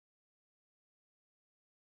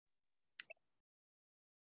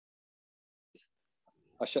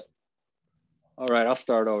I should. All right, I'll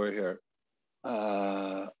start over here.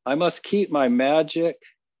 I must keep my magic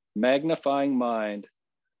magnifying mind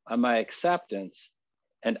on my acceptance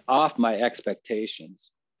and off my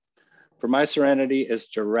expectations. For my serenity is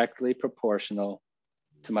directly proportional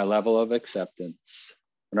to my level of acceptance.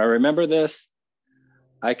 When I remember this,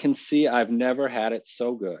 I can see I've never had it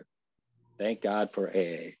so good. Thank God for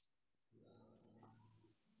AA.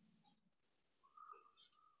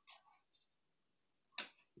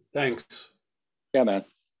 Thanks. Yeah, man.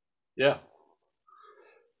 Yeah.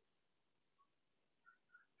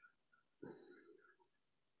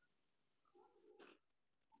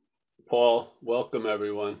 Paul, welcome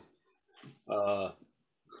everyone.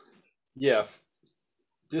 Yeah,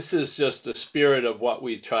 this is just the spirit of what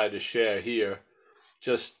we try to share here.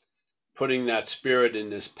 Just putting that spirit in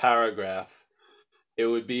this paragraph. It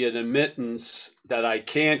would be an admittance that I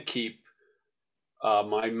can't keep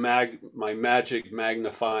my magic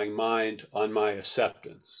magnifying mind on my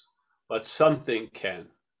acceptance, but something can.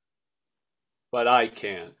 But I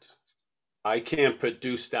can't. I can't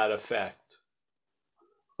produce that effect,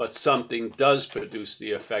 but something does produce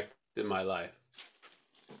the effect in my life.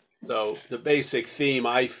 So the basic theme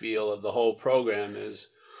I feel of the whole program is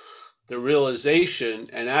the realization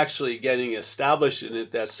and actually getting established in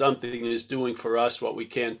it that something is doing for us what we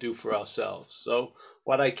can't do for ourselves. So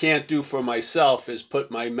what I can't do for myself is put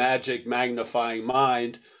my magic magnifying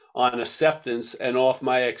mind on acceptance and off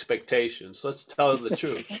my expectations. Let's tell the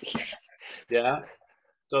truth. Yeah.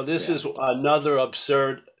 So this is another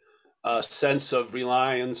absurd sense of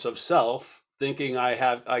reliance of self, thinking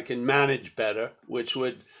I can manage better, which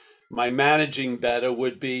would my managing better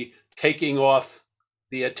would be taking off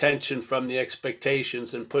the attention from the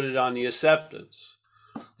expectations and put it on the acceptance.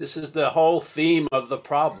 This is the whole theme of the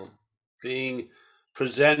problem being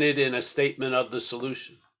presented in a statement of the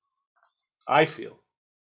solution. I feel.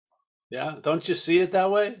 Yeah, don't you see it that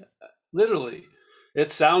way? Literally. It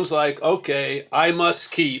sounds like, okay, I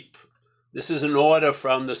must keep. This is an order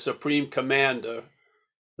from the supreme commander,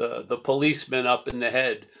 the policeman up in the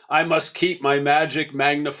head. I must keep my magic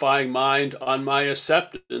magnifying mind on my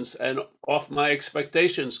acceptance and off my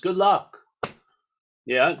expectations. Good luck.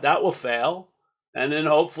 Yeah, that will fail. And then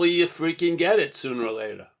hopefully you freaking get it sooner or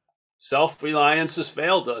later. Self-reliance has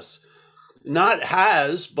failed us. Not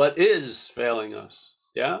has, but is failing us.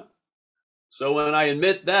 Yeah. So when I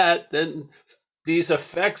admit that, then these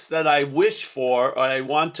effects that I wish for or I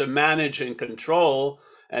want to manage and control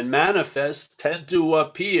and manifest tend to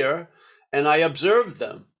appear, and I observe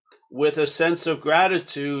them with a sense of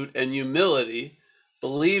gratitude and humility,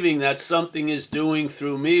 believing that something is doing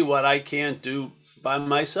through me what I can't do by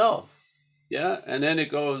myself. Yeah, and then it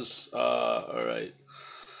goes, all right.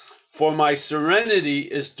 For my serenity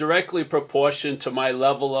is directly proportioned to my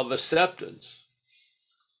level of acceptance.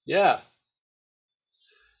 Yeah.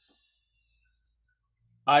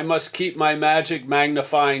 I must keep my magic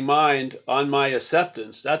magnifying mind on my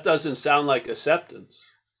acceptance. That doesn't sound like acceptance.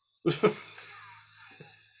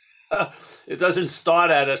 It doesn't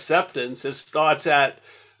start at acceptance. It starts at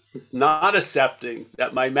not accepting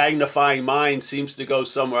that my magnifying mind seems to go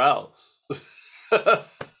somewhere else.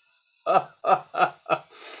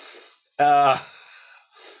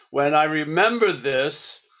 When I remember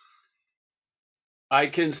this, I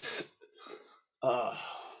can.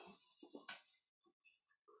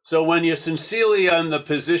 So when you're sincerely on the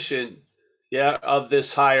position, yeah, of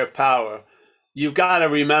this higher power, you've got to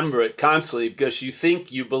remember it constantly because you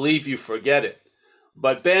think you believe you forget it.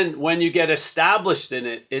 But then when you get established in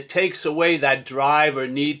it, it takes away that drive or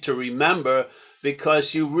need to remember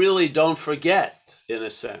because you really don't forget, in a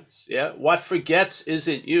sense. Yeah. What forgets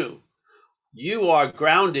isn't you. You are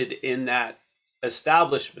grounded in that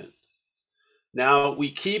establishment. Now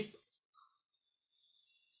we keep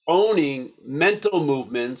owning mental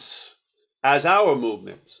movements as our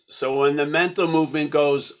movements. So when the mental movement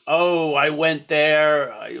goes, oh, I went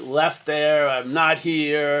there, I left there, I'm not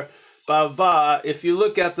here, blah, blah. If you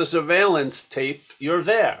look at the surveillance tape, you're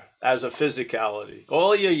there as a physicality.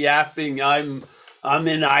 All your yapping, I'm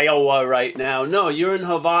in Iowa right now. No, you're in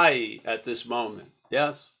Hawaii at this moment.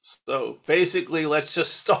 Yes. So basically, let's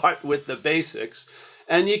just start with the basics.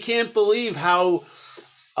 And you can't believe how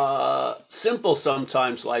simple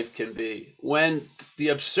sometimes life can be when the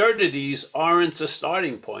absurdities aren't a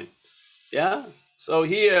starting point. Yeah. So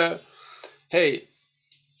here, hey,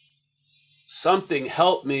 something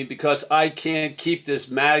helped me because I can't keep this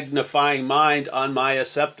magnifying mind on my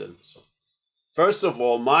acceptance. First of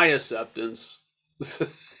all, my acceptance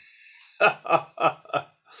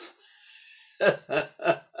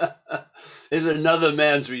is another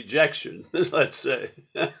man's rejection, let's say.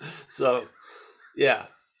 So Yeah.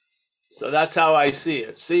 So that's how I see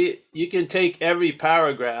it. See, you can take every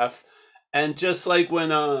paragraph, and just like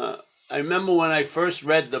when I remember when I first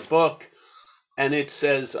read the book, and it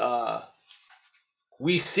says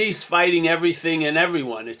we cease fighting everything and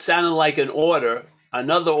everyone. It sounded like an order,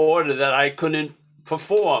 another order that I couldn't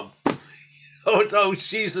perform. Oh,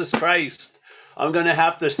 Jesus Christ! I'm gonna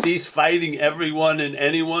have to cease fighting everyone and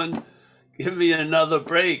anyone. Give me another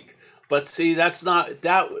break. But see, that's not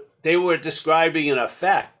that. They were describing an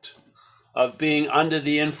effect of being under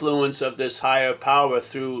the influence of this higher power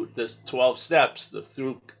through this 12 steps,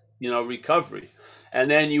 through recovery. And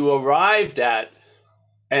then you arrived at,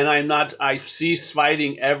 and I cease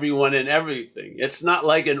fighting everyone and everything. It's not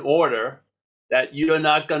like an order that you're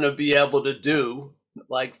not going to be able to do,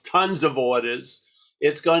 like tons of orders.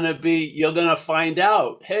 It's going to be, you're going to find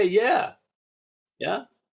out, hey, yeah.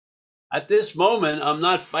 At this moment, I'm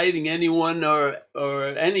not fighting anyone or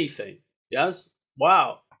anything. Yes.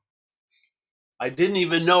 Wow. I didn't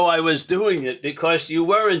even know I was doing it because you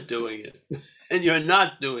weren't doing it and you're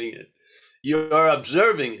not doing it. You're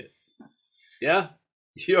observing it. Yeah.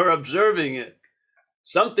 You're observing it.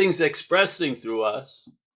 Something's expressing through us.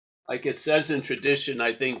 Like it says in tradition,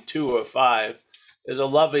 I think 2 or 5, there's a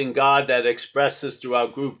loving God that expresses through our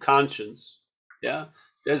group conscience. Yeah.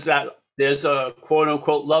 There's a quote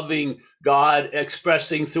unquote loving God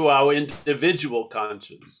expressing through our individual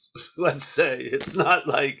conscience. Let's say it's not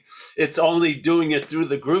like it's only doing it through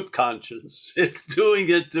the group conscience. It's doing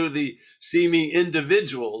it through the seeming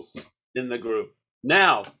individuals in the group.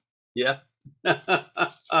 Now, yeah.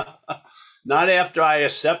 Not after I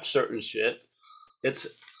accept certain shit. It's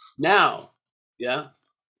now. Yeah.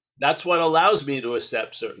 That's what allows me to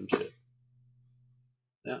accept certain shit.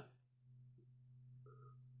 Yeah.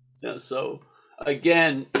 Yeah. So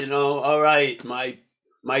again, all right,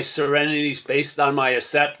 my serenity is based on my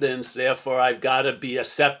acceptance, therefore I've got to be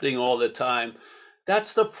accepting all the time.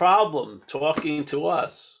 That's the problem talking to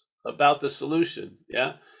us about the solution.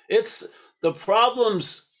 Yeah. It's the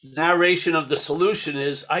problem's narration of the solution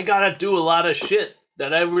is I got to do a lot of shit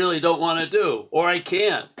that I really don't want to do, or I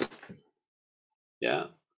can't. Yeah.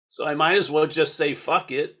 So I might as well just say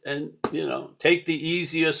fuck it and, take the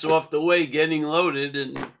easiest off the way, getting loaded,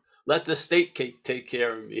 and let the state take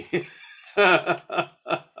care of me.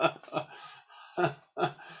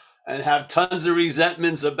 And have tons of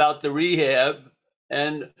resentments about the rehab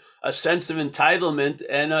and a sense of entitlement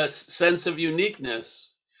and a sense of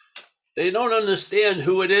uniqueness. They don't understand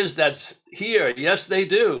who it is that's here. Yes, they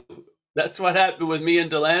do. That's what happened with me in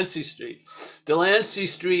Delancey Street. Delancey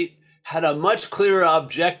Street had a much clearer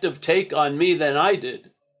objective take on me than I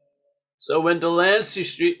did. So when Delancey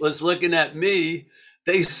Street was looking at me,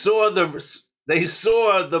 they saw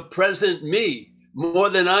the present me more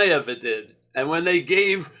than I ever did. And when they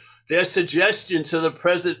gave their suggestion to the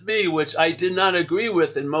present me, which I did not agree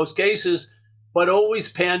with in most cases, but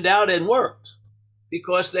always panned out and worked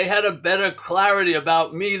because they had a better clarity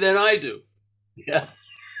about me than I do. Yeah.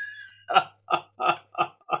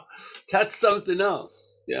 That's something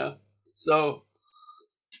else. Yeah. So,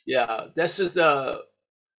 yeah, this is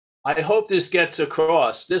I hope this gets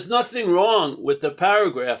across. There's nothing wrong with the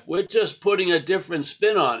paragraph. We're just putting a different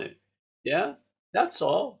spin on it. Yeah. That's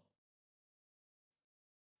all.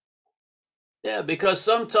 Yeah. Because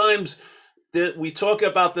sometimes we talk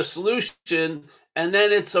about the solution and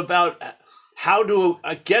then it's about how to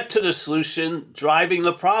get to the solution driving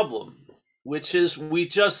the problem, which is we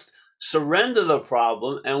just surrender the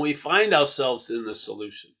problem and we find ourselves in the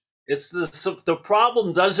solution. It's the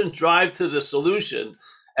problem doesn't drive to the solution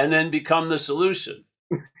and then become the solution.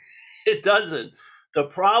 It doesn't. The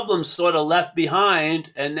problem's sort of left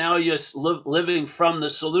behind and now you're living from the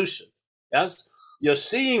solution. Yes? You're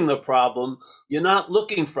seeing the problem. You're not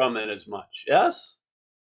looking from it as much. Yes?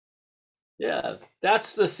 Yeah,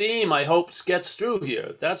 that's the theme I hope gets through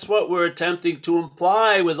here. That's what we're attempting to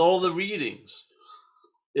imply with all the readings.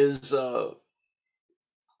 Is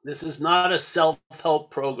this is not a self-help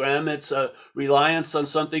program. It's a reliance on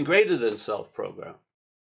something greater than self-program.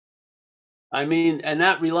 I mean, and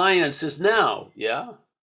that reliance is now, yeah?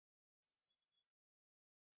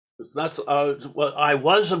 It's not, well, I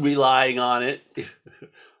was relying on it.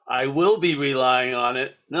 I will be relying on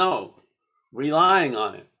it. No, relying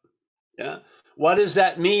on it, yeah? What does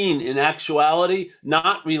that mean in actuality?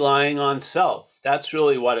 Not relying on self. That's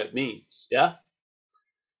really what it means, yeah?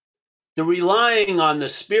 The relying on the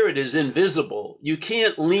spirit is invisible. You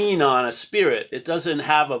can't lean on a spirit. It doesn't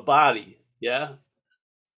have a body, yeah?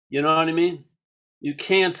 You know what I mean? You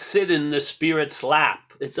can't sit in the spirit's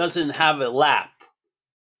lap. It doesn't have a lap,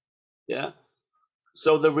 yeah?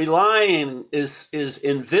 So the relying is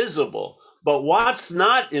invisible. But what's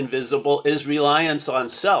not invisible is reliance on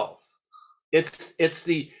self. It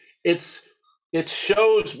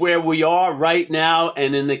shows where we are right now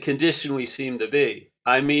and in the condition we seem to be.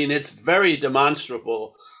 I mean, it's very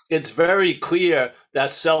demonstrable. It's very clear that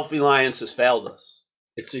self-reliance has failed us.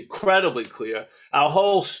 It's incredibly clear. Our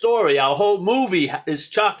whole story, our whole movie is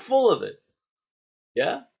chock full of it.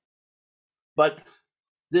 Yeah. But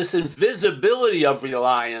this invisibility of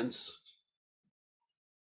reliance,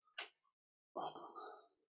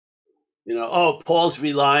 Paul's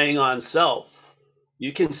relying on self.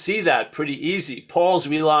 You can see that pretty easy. Paul's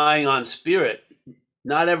relying on spirit.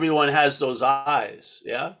 Not everyone has those eyes,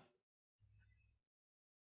 yeah?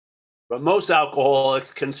 But most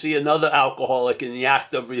alcoholics can see another alcoholic in the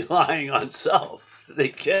act of relying on self. They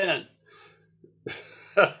can.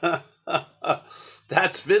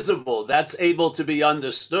 That's visible. That's able to be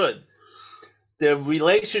understood. The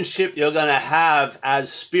relationship you're going to have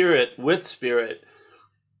as spirit with spirit,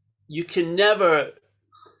 you can never,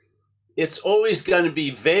 it's always going to be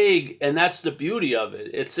vague, and that's the beauty of it.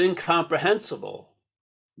 It's incomprehensible.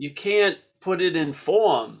 You can't put it in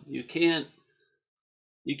form. You can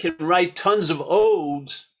write tons of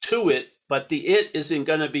odes to it, but the it isn't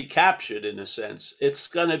going to be captured in a sense. It's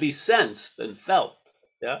going to be sensed and felt.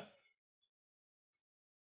 Yeah.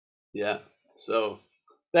 Yeah. So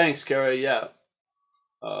thanks, Kara. Yeah.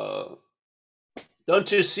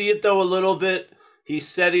 Don't you see it though a little bit? He's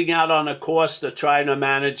setting out on a course to try to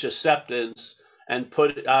manage acceptance and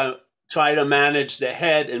try to manage the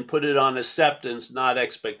head and put it on acceptance, not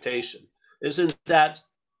expectation. Isn't that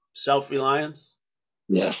self-reliance?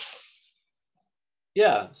 Yes.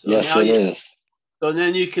 Yeah. So yes, it is. So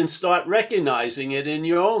then you can start recognizing it in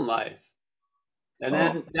your own life. And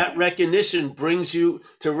then that recognition brings you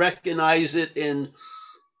to recognize it in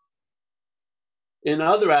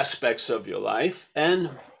other aspects of your life,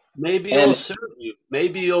 and maybe it'll serve you.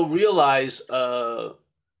 Maybe you'll realize that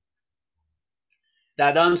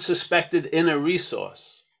unsuspected inner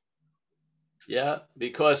resource. Yeah,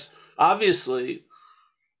 because obviously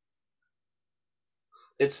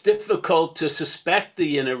it's difficult to suspect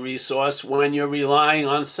the inner resource when you're relying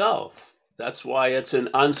on self. That's why it's an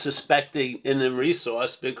unsuspecting inner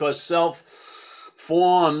resource, because self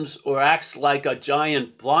forms or acts like a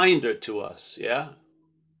giant blinder to us. Yeah.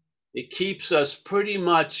 It keeps us pretty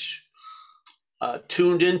much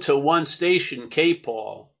tuned into one station,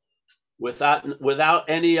 K-Paul, without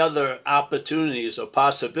any other opportunities or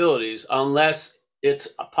possibilities, unless it's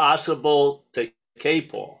possible to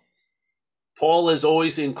K-Paul. Paul is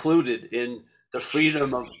always included in the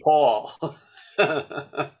freedom of Paul,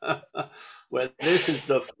 where this is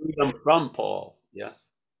the freedom from Paul. Yes.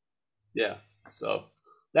 Yeah. So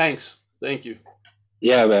thanks. Thank you.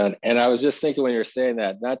 Yeah, man. And I was just thinking when you're saying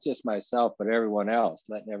that, not just myself, but everyone else,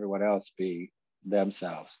 letting everyone else be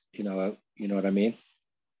themselves. You know what I mean?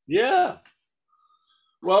 Yeah.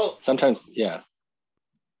 Well, sometimes, yeah.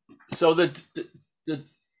 So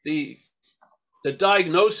the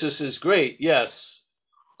diagnosis is great. Yes.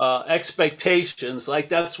 Expectations, like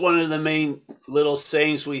that's one of the main little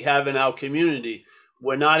sayings we have in our community.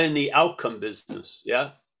 We're not in the outcome business.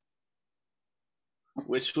 Yeah.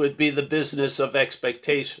 Which would be the business of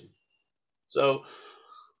expectation. So,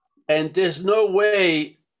 and there's no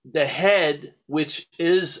way the head, which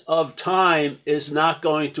is of time, is not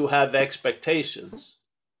going to have expectations.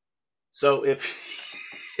 So if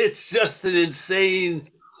it's just an insane,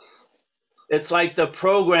 it's like the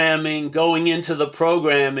programming going into the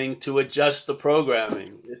programming to adjust the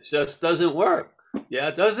programming. It just doesn't work. Yeah,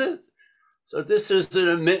 does it? So this is an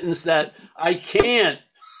admittance that I can't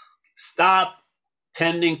stop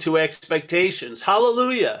tending to expectations.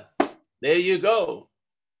 Hallelujah. There you go.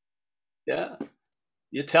 Yeah.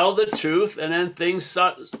 You tell the truth and then things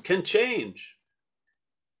can change.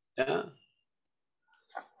 Yeah.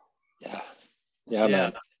 Yeah. Yeah,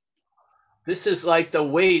 man. This is like the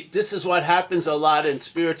weight. This is what happens a lot in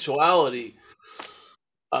spirituality.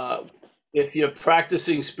 If you're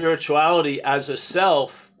practicing spirituality as a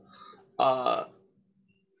self,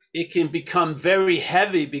 it can become very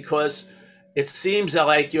heavy because it seems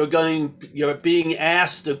like you're being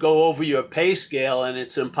asked to go over your pay scale and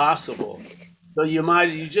it's impossible. So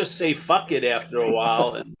you just say fuck it after a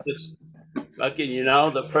while and just fucking,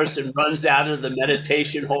 the person runs out of the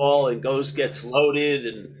meditation hall and gets loaded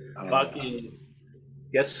and fucking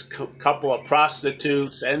gets a couple of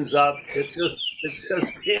prostitutes, ends up, it's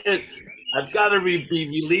just can't. I've got to be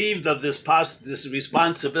relieved of this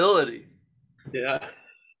responsibility. Yeah.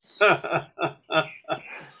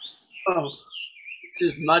 So it's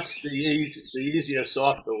just much the easier,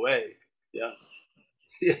 softer way. Yeah.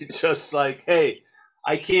 Just like, hey,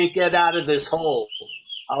 I can't get out of this hole.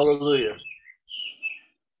 Hallelujah.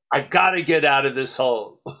 I've got to get out of this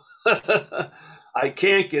hole. I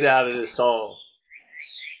can't get out of this hole.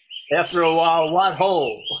 After a while, what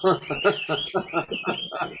hole?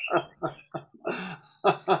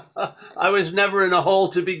 I was never in a hole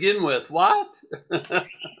to begin with. What?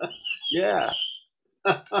 Yeah.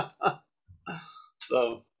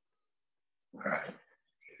 So,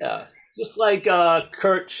 yeah. Just like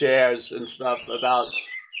Kurt shares and stuff about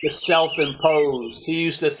the self-imposed. He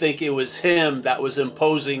used to think it was him that was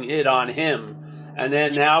imposing it on him. And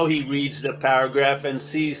then now he reads the paragraph and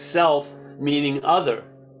sees self meaning other.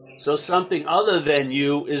 So something other than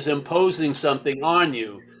you is imposing something on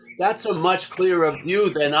you. That's a much clearer view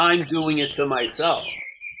than I'm doing it to myself.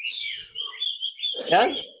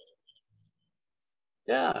 Yes?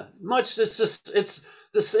 Yeah. Much it's just it's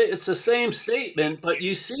the same statement, but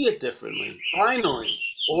you see it differently. Finally.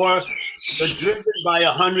 Or you're driven by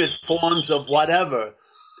 100 forms of whatever.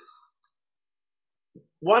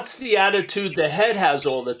 What's the attitude the head has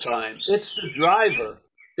all the time? It's the driver.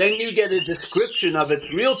 Then you get a description of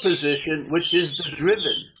its real position, which is the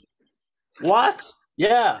driven. What?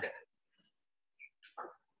 Yeah.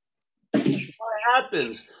 What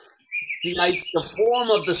happens? The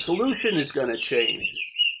form of the solution is going to change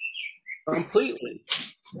completely.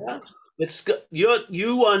 Yeah.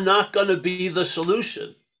 You are not going to be the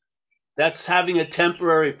solution. That's having a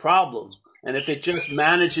temporary problem. And if it just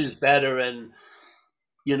manages better and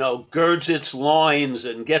girds its loins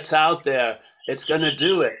and gets out there, it's going to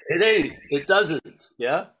do it. It ain't. It doesn't.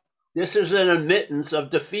 Yeah. This is an admittance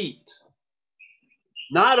of defeat,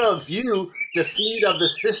 not of you, defeat of the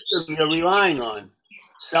system you're relying on,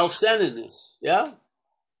 self-centeredness. Yeah.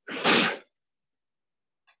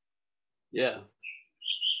 Yeah.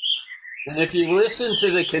 And if you listen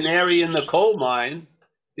to the canary in the coal mine,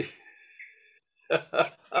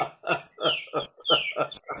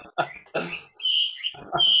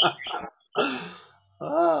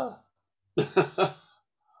 ah.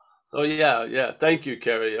 So yeah. Thank you,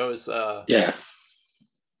 Kerry. It was Yeah.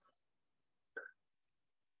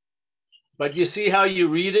 But you see how you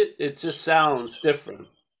read it? It just sounds different.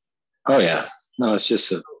 Oh yeah. No, it's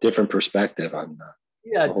just a different perspective on the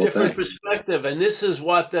whole Different thing. perspective. And this is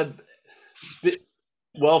what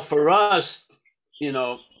for us,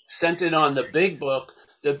 centered on the big book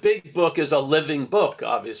is a living book,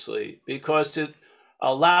 obviously, because it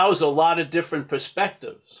allows a lot of different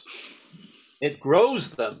perspectives. It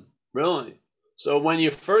grows them, really. So when you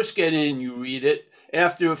first get in, you read it.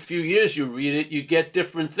 After a few years, you read it, you get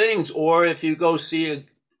different things. Or if you go see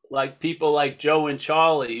like people like Joe and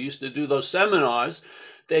Charlie who used to do those seminars,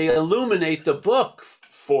 they illuminate the book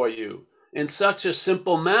for you in such a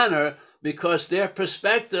simple manner because their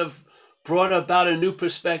perspective brought about a new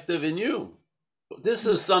perspective in you. This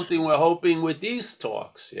is something we're hoping with these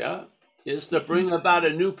talks, yeah, is to bring about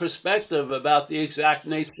a new perspective about the exact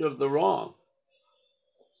nature of the wrong.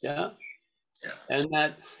 Yeah. And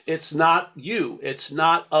that it's not you, it's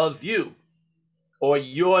not of you, or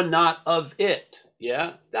you're not of it.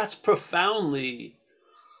 Yeah. That's profoundly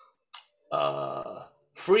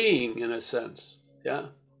freeing in a sense. Yeah.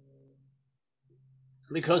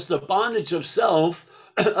 Because the bondage of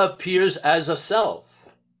self appears as a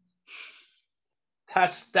self.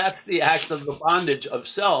 That's the act of the bondage of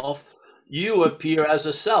self. You appear as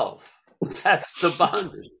a self. That's the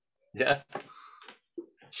bondage. Yeah.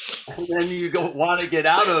 And then you want to get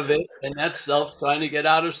out of it, and that's self trying to get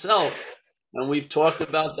out of self. And we've talked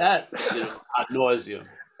about that, ad nauseum.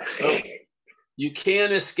 So you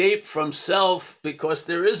can't escape from self because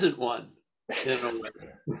there isn't one, in a way.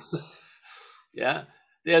 Yeah.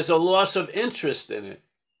 There's a loss of interest in it.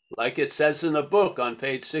 Like it says in the book on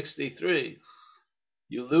page 63.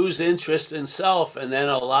 You lose interest in self, and then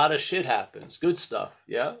a lot of shit happens. Good stuff.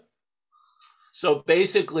 Yeah. So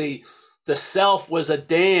basically, the self was a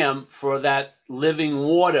dam for that living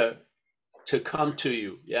water to come to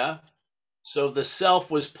you. Yeah. So the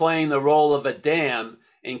self was playing the role of a dam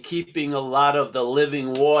and keeping a lot of the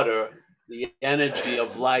living water, the energy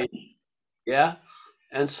of life. Yeah.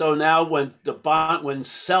 And so now when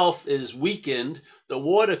self is weakened, the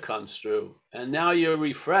water comes through, and now you're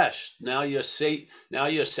refreshed. Now you're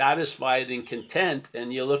satisfied and content,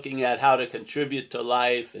 and you're looking at how to contribute to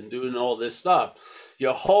life and doing all this stuff.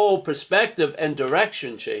 Your whole perspective and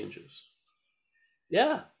direction changes.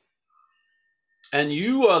 Yeah. And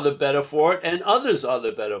you are the better for it, and others are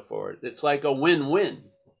the better for it. It's like a win-win.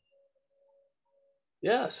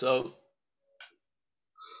 Yeah, so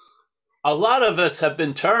a lot of us have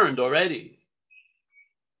been turned already.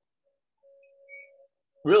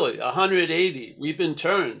 Really, 180. We've been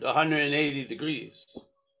turned 180 degrees.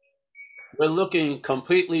 We're looking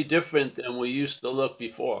completely different than we used to look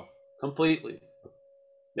before. Completely.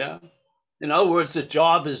 Yeah. In other words, the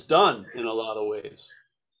job is done in a lot of ways.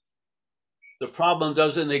 The problem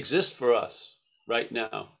doesn't exist for us right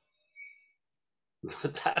now.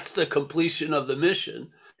 That's the completion of the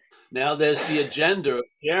mission. Now there's the agenda of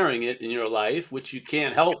sharing it in your life, which you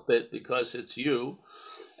can't help it because it's you,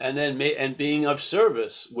 and then and being of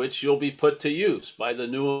service, which you'll be put to use by the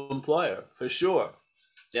new employer for sure.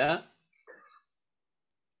 Yeah,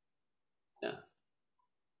 yeah,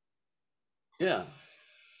 yeah.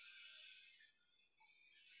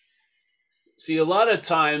 See, a lot of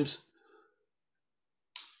times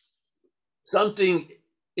something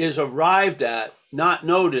is arrived at, not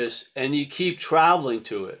noticed, and you keep traveling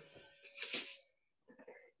to it.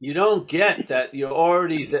 You don't get that you're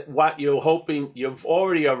already that what you're hoping. You've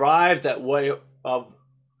already arrived at way of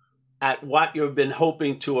at what you've been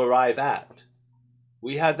hoping to arrive at.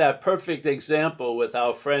 We had that perfect example with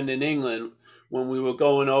our friend in England when we were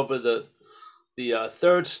going over the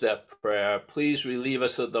third step prayer. Please relieve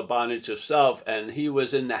us of the bondage of self, and he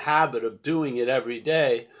was in the habit of doing it every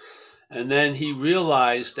day. And then he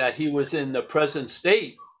realized that he was in the present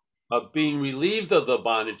state of being relieved of the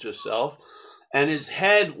bondage of self, and his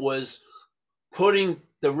head was putting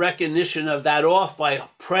the recognition of that off by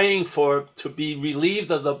praying for to be relieved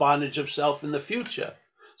of the bondage of self in the future.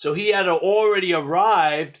 So he had already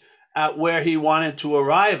arrived at where he wanted to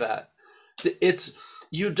arrive at. It's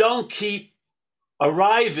you don't keep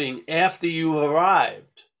arriving after you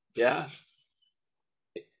arrived. Yeah.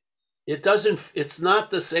 It doesn't, it's not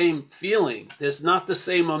the same feeling. There's not the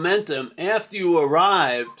same momentum. After you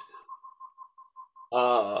arrived,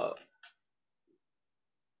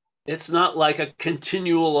 it's not like a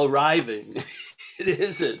continual arriving. It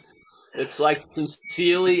isn't. It's like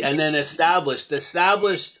sincerely and then established.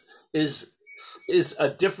 Established is a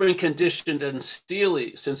different condition than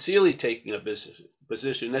sincerely taking a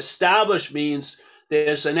position. Established means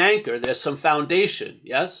there's an anchor, there's some foundation.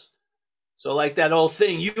 Yes. So like that old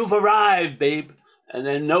thing, you've arrived, babe, and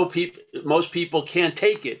then most people can't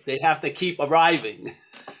take it. They have to keep arriving.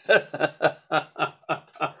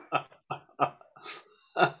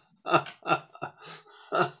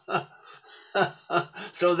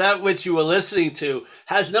 So that which you were listening to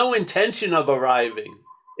has no intention of arriving.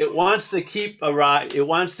 It wants to keep arrive. It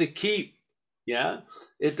wants to keep. Yeah.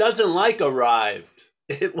 It doesn't like arrived.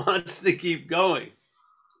 It wants to keep going.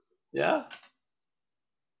 Yeah.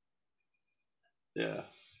 Yeah.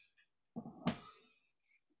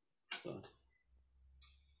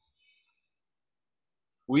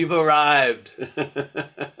 We've arrived.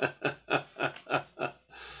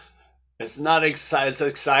 It's not as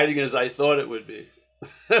exciting as I thought it would be.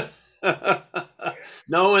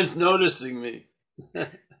 No one's noticing me.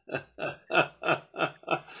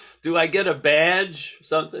 Do I get a badge?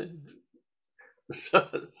 Something?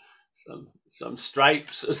 Some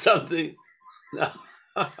stripes or something? No.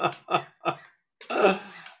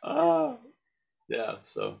 Yeah.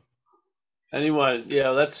 So anyone? Yeah.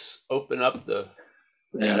 Let's open up the.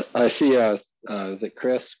 Yeah, I see. Is it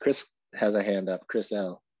Chris? Chris has a hand up. Chris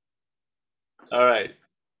L. All right,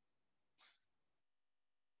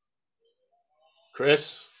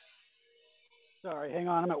 Chris. Sorry, hang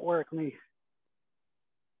on. I'm at work. I'm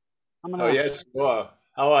Oh gonna. yes, you are.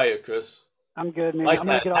 How are you, Chris? I'm good, man. Like I'm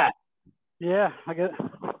gonna that get off. hat. Yeah, I get. This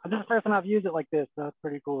is the first time I've used it like this, so it's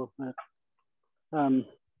pretty cool. Let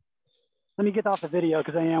me get off the video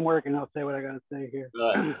because I am working. I'll say what I gotta say here.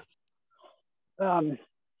 Right.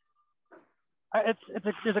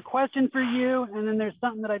 There's a question for you, and then there's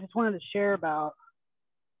something that I just wanted to share about.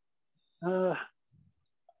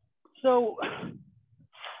 So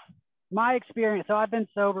my experience. So I've been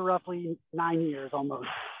sober roughly 9 years almost,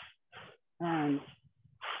 and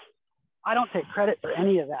I don't take credit for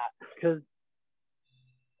any of that because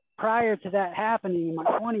prior to that happening in my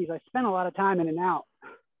 20s, I spent a lot of time in and out.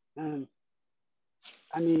 And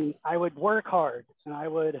I mean, I would work hard and I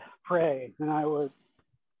would pray and I would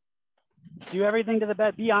do everything to the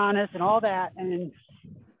best, be honest and all that. And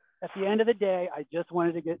at the end of the day, I just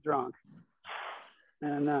wanted to get drunk.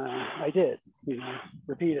 And I did,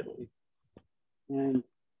 repeatedly. And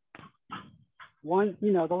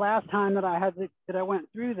the last time that I went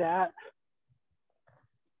through that,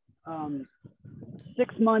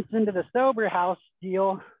 6 months into the sober house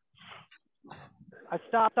deal, I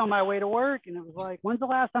stopped on my way to work and it was like, when's the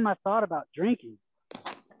last time I thought about drinking?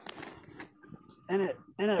 And it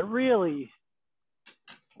really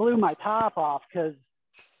blew my top off because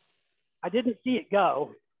I didn't see it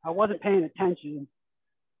go. I wasn't paying attention,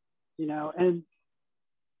 and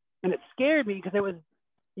And it scared me because it was,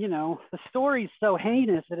 you know, the story's so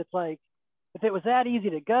heinous that it's like, if it was that easy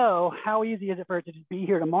to go, how easy is it for it to just be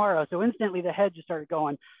here tomorrow? So instantly the head just started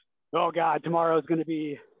going, oh God, tomorrow's going to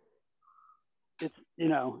be, it's, you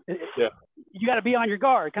know, Yeah. you got to be on your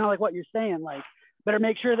guard, kind of like what you're saying, like, better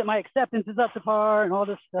make sure that my acceptance is up to par and all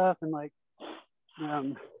this stuff. And like,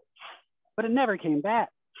 but it never came back,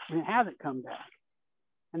 and it hasn't come back.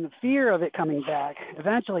 And the fear of it coming back,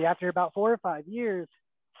 eventually after about 4 or 5 years,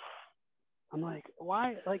 I'm like,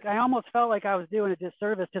 why? Like, I almost felt like I was doing a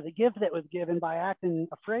disservice to the gift that was given by acting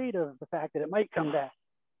afraid of the fact that it might come back.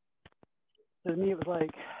 So to me, it was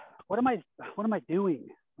like, what am I doing?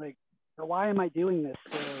 Like, or why am I doing this?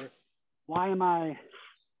 Or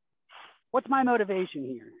what's my motivation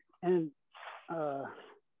here? And a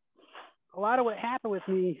lot of what happened with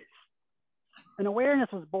me, an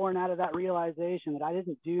awareness was born out of that realization that I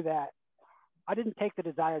didn't do that. I didn't take the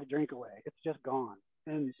desire to drink away. It's just gone.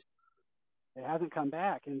 And it hasn't come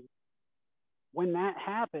back. And when that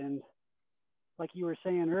happened, like you were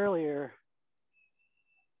saying earlier,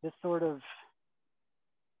 this sort of,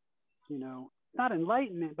 you know, not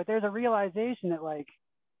enlightenment, but there's a realization that like,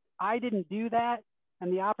 I didn't do that.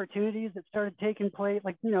 And the opportunities that started taking place,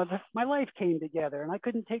 like, you know, my life came together, and I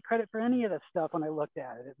couldn't take credit for any of this stuff when I looked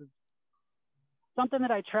at it. It was something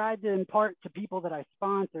that I tried to impart to people that I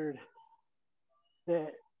sponsored,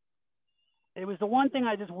 that it was the one thing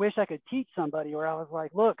I just wish I could teach somebody, where I was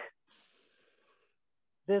like, look,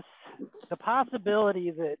 the possibility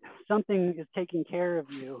that something is taking care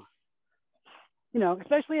of you, you know,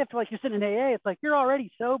 especially if like you're sitting in AA, it's like, you're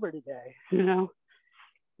already sober today, you know,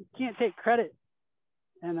 you can't take credit.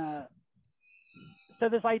 And so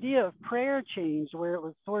this idea of prayer changed, where it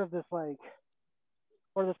was sort of this like,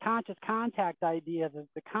 or this conscious contact idea,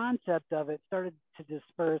 the concept of it started to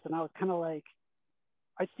disperse. And I was kind of like,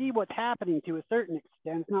 I see what's happening to a certain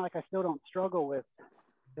extent. It's not like I still don't struggle with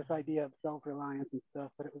this idea of self-reliance and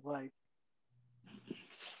stuff, but it was like,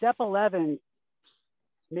 step 11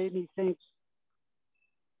 made me think,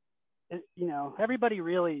 you know, everybody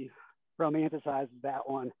really romanticizes that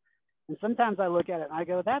one. And sometimes I look at it and I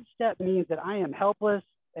go, that step means that I am helpless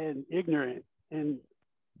and ignorant. And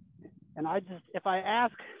I just, if I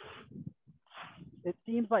ask, it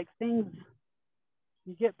seems like things,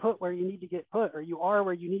 you get put where you need to get put, or you are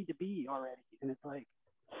where you need to be already. And it's like,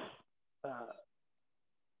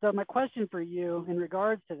 so my question for you in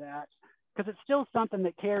regards to that, because it's still something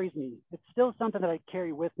that carries me. It's still something that I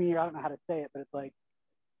carry with me, or I don't know how to say it, but it's like,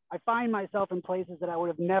 I find myself in places that I would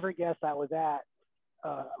have never guessed I was at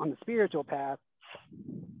on the spiritual path.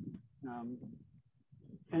 And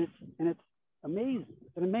it's amazing.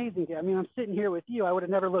 It's an amazing thing. I mean, I'm sitting here with you. I would have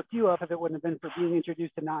never looked you up if it wouldn't have been for being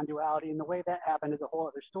introduced to non-duality, and the way that happened is a whole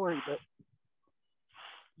other story. But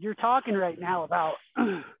you're talking right now about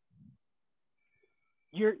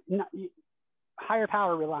your higher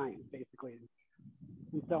power reliance, basically.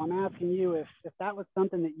 And so I'm asking you if that was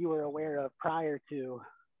something that you were aware of prior to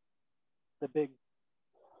the big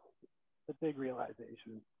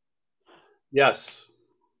realization. Yes,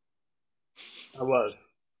 I was.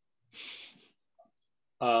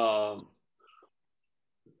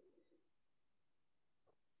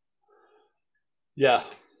 Yeah.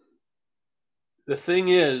 The thing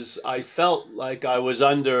is, I felt like I was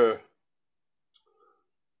under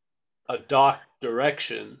a dark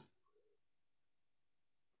direction,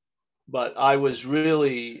 but I was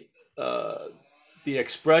really the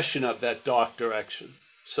expression of that dark direction.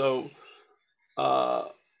 So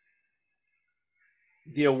the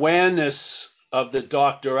awareness of the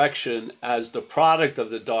dark direction as the product of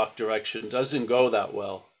the dark direction doesn't go that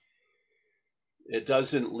well. It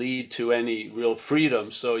doesn't lead to any real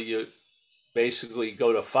freedom, so you basically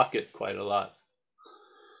go to fuck it quite a lot.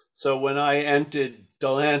 So when I entered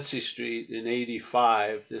Delancey Street in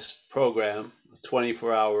 '85, this program, a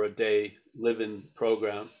 24-hour a day living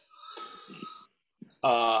program,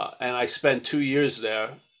 and I spent 2 years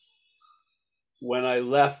there. When I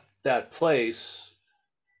left that place,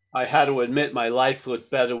 I had to admit my life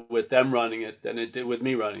looked better with them running it than it did with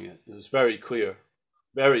me running it. It was very clear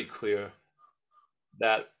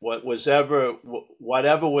that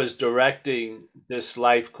whatever was directing this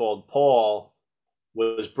life called Paul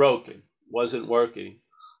was broken, wasn't working,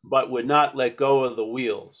 but would not let go of the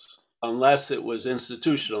wheels unless it was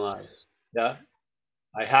institutionalized. Yeah,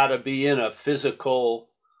 I had to be in a physical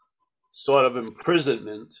sort of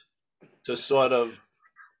imprisonment to sort of,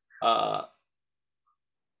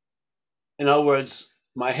 in other words,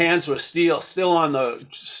 my hands were still on the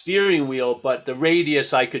steering wheel, but the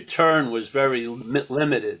radius I could turn was very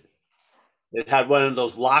limited. It had one of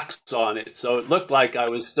those locks on it, so it looked like I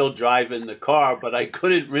was still driving the car, but I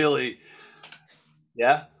couldn't really.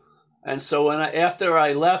 Yeah. And so after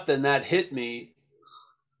I left and that hit me,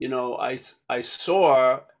 I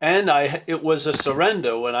saw, and it was a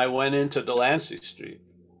surrender when I went into Delancey Street.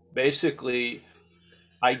 Basically,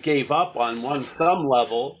 I gave up on some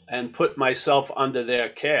level and put myself under their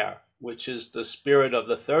care, which is the spirit of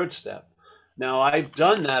the third step. Now, I've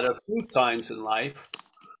done that a few times in life,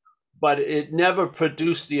 but it never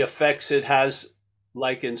produced the effects it has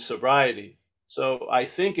like in sobriety. So I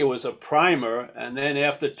think it was a primer. And then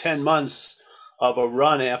after 10 months of a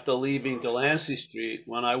run after leaving Delancey Street,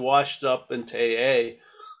 when I washed up into AA,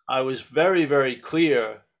 I was very, very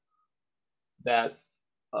clear that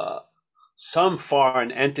some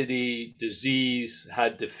foreign entity, disease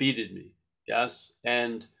had defeated me. Yes.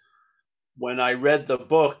 And when I read the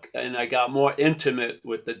book and I got more intimate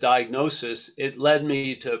with the diagnosis, it led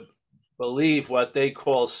me to believe what they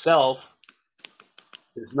call self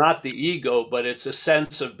is not the ego, but it's a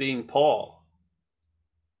sense of being Paul.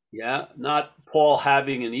 Yeah, not Paul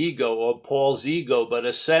having an ego or Paul's ego, but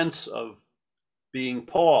a sense of being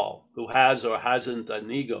Paul, who has or hasn't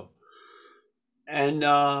an ego. And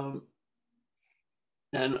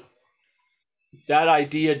that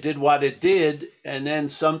idea did what it did, and then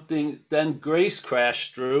grace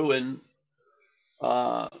crashed through and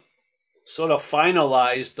sort of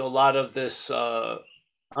finalized a lot of this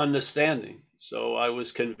understanding. So I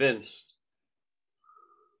was convinced.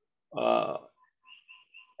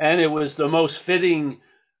 And it was the most fitting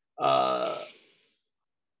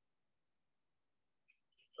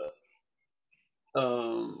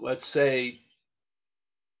let's say,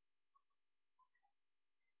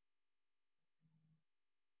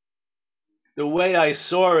 the way I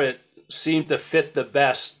saw it seemed to fit the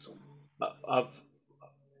best of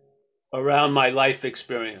around my life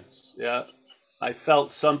experience. Yeah. I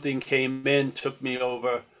felt something came in, took me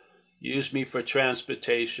over, used me for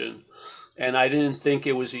transportation, and I didn't think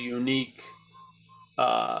it was a unique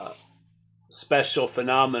special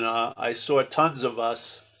phenomena. I saw tons of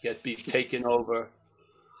us be taken over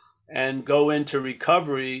and go into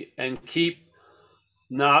recovery and keep,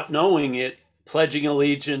 not knowing it, pledging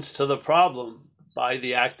allegiance to the problem by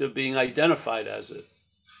the act of being identified as it.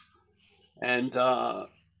 And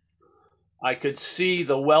I could see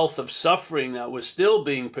the wealth of suffering that was still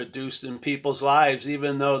being produced in people's lives,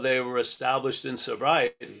 even though they were established in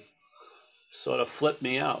sobriety. Sort of flipped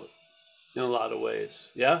me out in a lot of ways.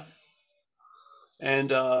 Yeah.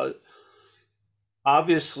 And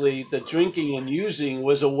obviously, the drinking and using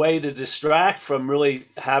was a way to distract from really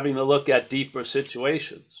having to look at deeper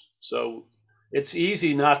situations. So it's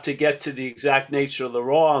easy not to get to the exact nature of the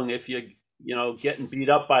wrong if you're getting beat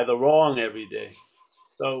up by the wrong every day.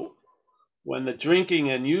 So when the drinking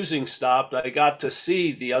and using stopped, I got to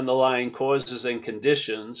see the underlying causes and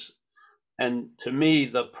conditions. And to me,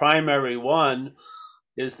 the primary one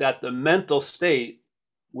is that the mental state,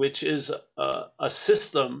 which is a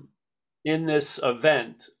system in this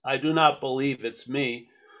event, I do not believe it's me,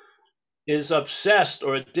 is obsessed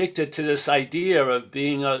or addicted to this idea of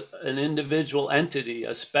being an individual entity,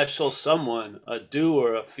 a special someone, a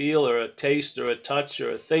doer, a feeler, a taster, a toucher,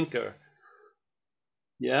 a thinker.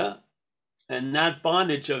 Yeah. And that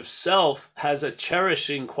bondage of self has a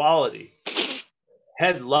cherishing quality.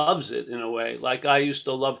 Head loves it in a way, like I used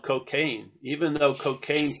to love cocaine. Even though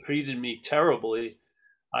cocaine treated me terribly,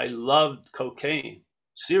 I loved cocaine.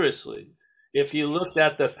 Seriously. If you looked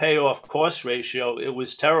at the payoff cost ratio, it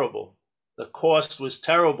was terrible. The cost was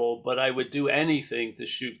terrible, but I would do anything to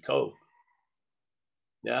shoot coke.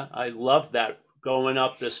 Yeah, I loved that, going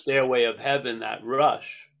up the stairway of heaven, that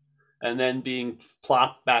rush, and then being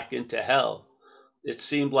plopped back into hell. It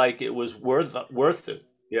seemed like it was worth it.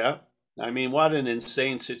 Yeah. I mean, what an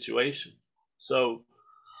insane situation. So,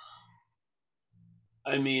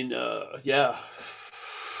 I mean, yeah.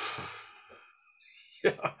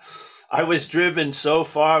 Yeah. I was driven so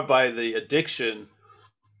far by the addiction.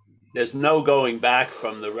 There's no going back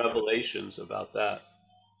from the revelations about that.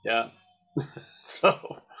 Yeah.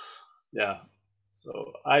 So, yeah.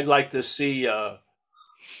 So I'd like to see,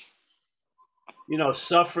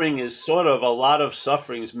 suffering is sort of, a lot of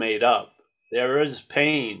suffering's made up. There is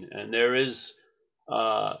pain and there is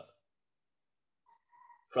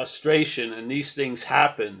frustration, and these things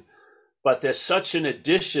happen, but there's such an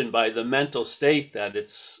addition by the mental state that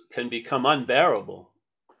can become unbearable.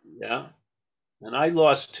 Yeah. And I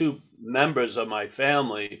lost 2 members of my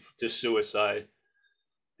family to suicide.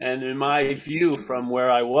 And in my view, from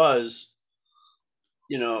where I was,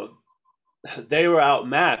 they were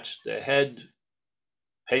outmatched. The head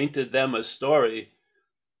painted them a story,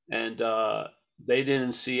 and they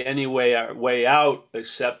didn't see any way out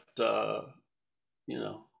except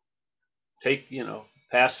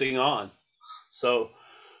passing on. So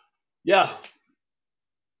yeah,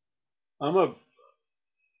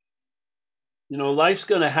 life's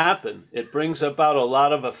going to happen. It brings about a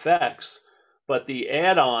lot of effects, but the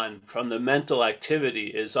add-on from the mental activity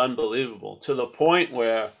is unbelievable, to the point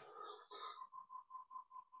where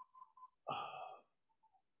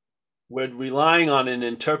we're relying on an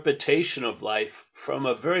interpretation of life from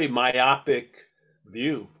a very myopic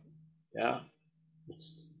view. Yeah.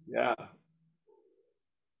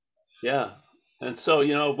 Yeah. And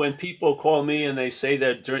so, when people call me and they say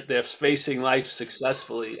they're facing life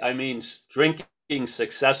successfully, I mean drinking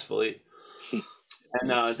successfully.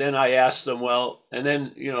 And then I asked them, well, and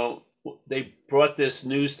then, they brought this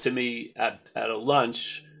news to me at a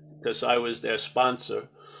lunch because I was their sponsor.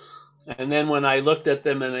 And then when I looked at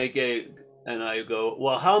them and I go,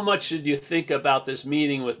 well, how much did you think about this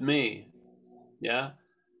meeting with me? Yeah.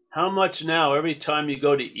 How much now, every time you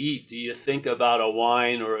go to eat, do you think about a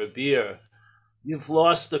wine or a beer? You've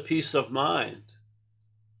lost the peace of mind.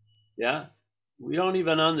 Yeah. We don't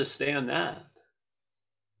even understand that.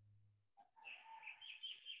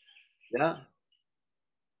 Yeah.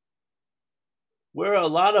 Where a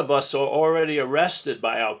lot of us are already arrested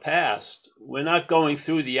by our past. We're not going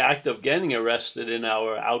through the act of getting arrested in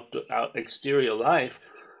our out exterior life,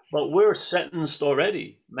 but we're sentenced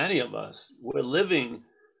already. Many of us, we're living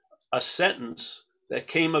a sentence that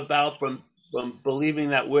came about from believing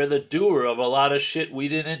that we're the doer of a lot of shit we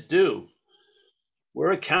didn't do.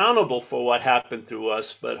 We're accountable for what happened through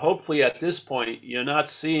us, but hopefully at this point, you're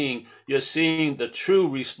seeing the true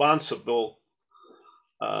responsible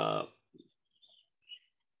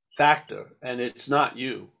factor, and it's not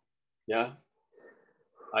you. Yeah.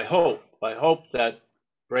 I hope that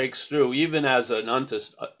breaks through, even as a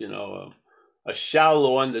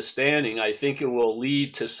shallow understanding. I think it will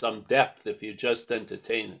lead to some depth if you just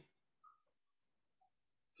entertain it.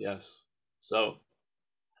 Yes. So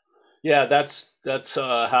yeah, that's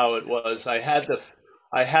how it was. I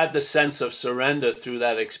had the sense of surrender through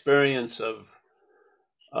that experience of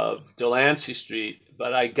Delancey Street,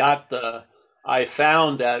 but I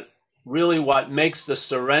found that really what makes the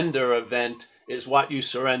surrender event is what you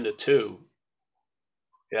surrender to.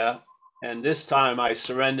 Yeah. And this time I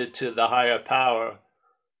surrendered to the higher power,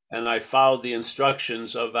 and I followed the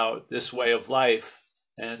instructions of this way of life,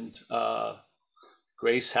 and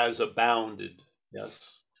grace has abounded.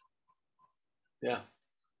 Yes. Yeah.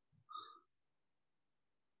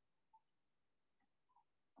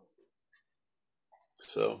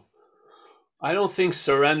 So I don't think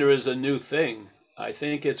surrender is a new thing. I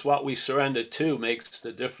think it's what we surrender to makes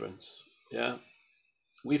the difference. Yeah.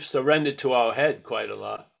 We've surrendered to our head quite a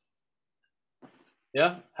lot.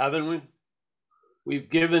 Yeah, haven't we? We've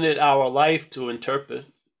given it our life to interpret.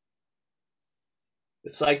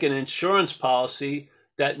 It's like an insurance policy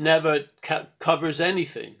that never covers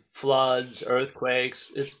anything. Floods,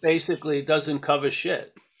 earthquakes. It basically doesn't cover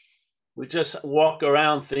shit. We just walk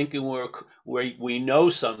around thinking we know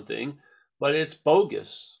something, but it's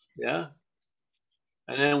bogus. Yeah.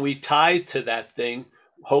 And then we tie to that thing,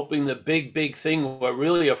 hoping the big thing we're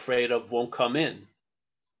really afraid of won't come in.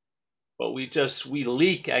 But we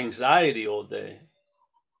leak anxiety all day.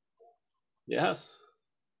 Yes.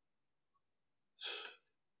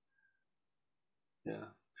 Yeah.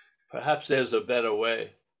 Perhaps there's a better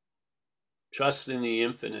way. Trust in the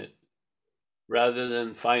infinite rather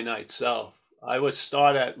than finite self. I would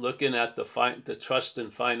start at looking at the trust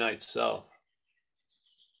in finite self.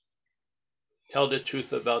 Tell the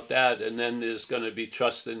truth about that, and then there's going to be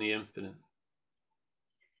trust in the infinite.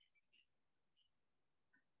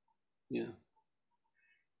 Yeah.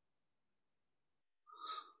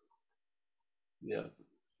 Yeah.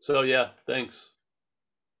 So yeah, thanks.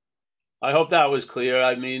 I hope that was clear.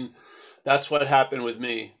 I mean, that's what happened with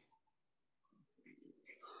me.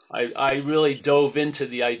 I really dove into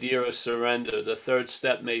the idea of surrender. The third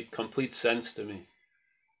step made complete sense to me.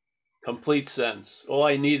 Complete sense. All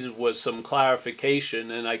I needed was some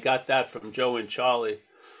clarification, and I got that from Joe and Charlie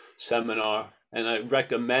seminar. And I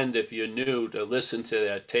recommend, if you're new, to listen to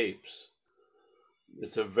their tapes.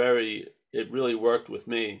 It really worked with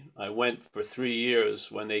me. I went for 3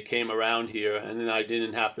 years when they came around here, and then I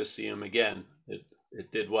didn't have to see them again.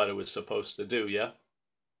 It did what it was supposed to do. Yeah.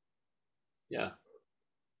 Yeah.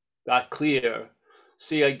 Got clear.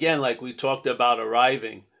 See, again, like we talked about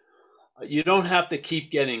arriving, you don't have to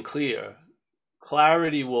keep getting clear.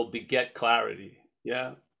 Clarity will beget clarity.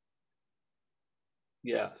 Yeah.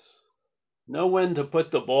 Yes. Know when to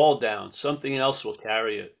put the ball down. Something else will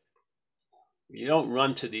carry it. You don't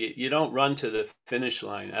run to the finish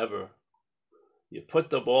line ever. You put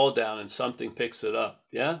the ball down and something picks it up.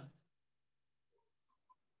 Yeah?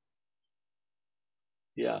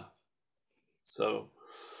 Yeah. So,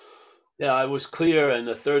 yeah, I was clear, and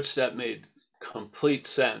the third step made complete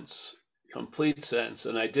sense. Complete sense.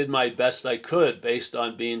 And I did my best I could based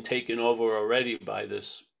on being taken over already by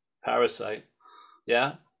this parasite.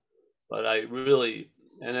 Yeah? But I really,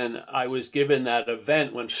 and then I was given that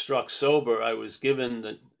event when struck sober, I was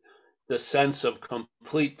given the sense of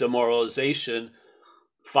complete demoralization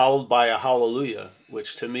followed by a hallelujah,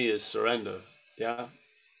 which to me is surrender. Yeah.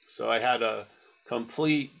 So I had a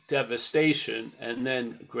complete devastation, and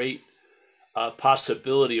then great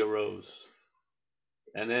possibility arose.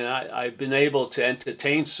 And then I've been able to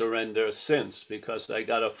entertain surrender since because I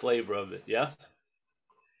got a flavor of it. Yeah.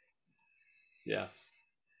 Yeah.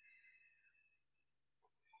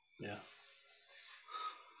 Yeah.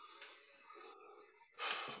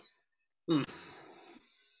 Mm.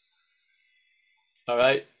 All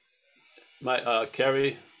right. My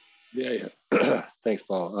Kerry. Yeah, yeah. Thanks,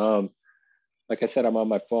 Paul. Like I said, I'm on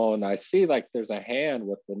my phone. I see like there's a hand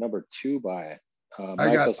with the number 2 by it.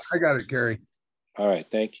 I got it, Gary. All right,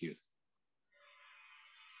 thank you.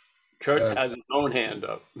 Kurt has his own hand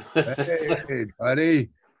up. Hey, buddy.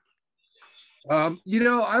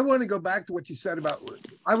 I want to go back to what you said about.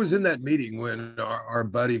 I was in that meeting when our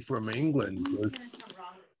buddy from England was.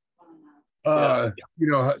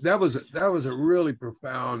 That was a really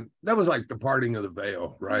profound. That was like the parting of the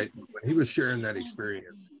veil, right? When he was sharing that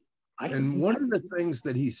experience, and one of the things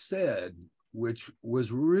that he said, which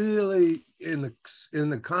was really in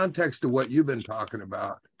the context of what you've been talking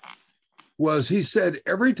about, was he said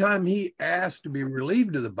every time he asked to be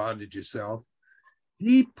relieved of the bondage of self,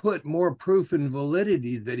 he put more proof and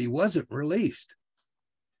validity that he wasn't released.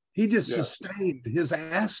 He just sustained his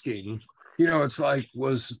asking. It's like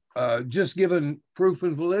was just given proof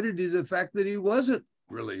and validity to the fact that he wasn't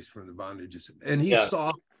released from the bondages. And he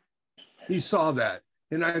saw that.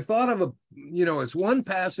 And I thought of it's one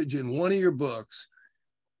passage in one of your books,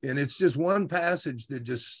 and it's just one passage that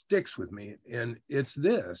just sticks with me. And it's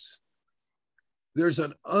this: there's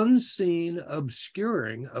an unseen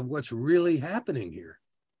obscuring of what's really happening here.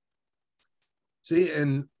 See,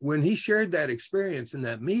 and when he shared that experience in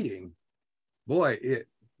that meeting, boy,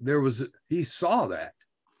 he saw that.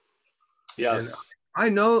 Yes.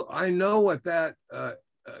 And I know what that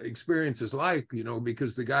experience is like,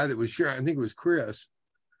 because the guy that was sharing, I think it was Chris,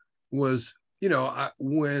 was,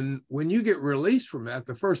 when you get released from that,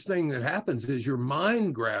 the first thing that happens is your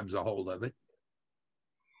mind grabs a hold of it.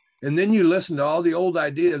 And then you listen to all the old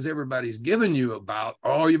ideas everybody's given you about,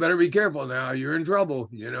 oh, you better be careful now, you're in trouble,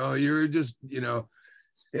 you're just,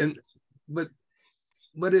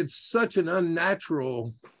 but it's such an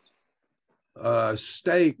unnatural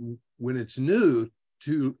state when it's new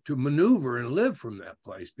to maneuver and live from that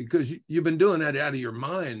place, because you've been doing that out of your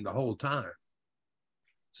mind the whole time.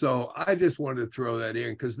 So I just wanted to throw that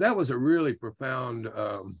in because that was a really profound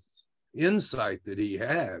insight that he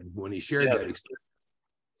had when he shared that experience.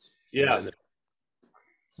 Yeah, and,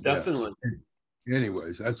 definitely. Yeah.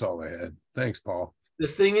 Anyways, that's all I had. Thanks, Paul. The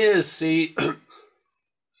thing is, see,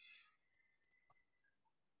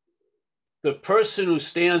 the person who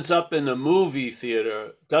stands up in the movie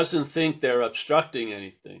theater doesn't think they're obstructing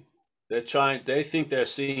anything. They think they're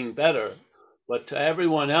seeing better, but to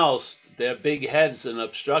everyone else, their big head's an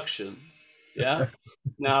obstruction. Yeah.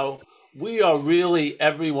 Now, we are really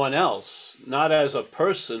everyone else, not as a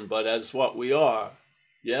person, but as what we are.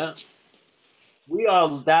 Yeah. We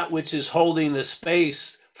are that which is holding the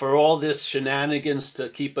space for all this shenanigans to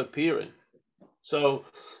keep appearing. So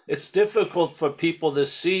it's difficult for people to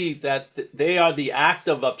see that they are the act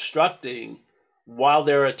of obstructing while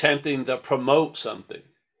they're attempting to promote something.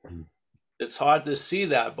 It's hard to see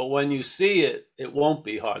that, but when you see it, it won't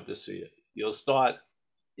be hard to see it. You'll start,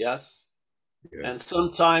 yes? Yeah. And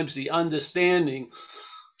sometimes the understanding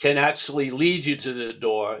can actually lead you to the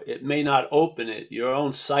door. It may not open it. Your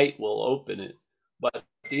own sight will open it. But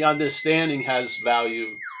the understanding has value.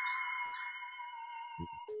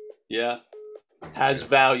 Yeah. Has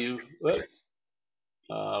value. What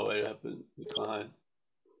happened? Decline.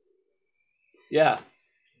 Yeah.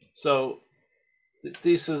 So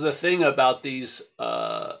this is a thing about these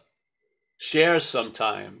shares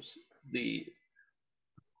sometimes.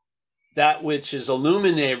 That which is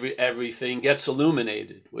illuminating everything gets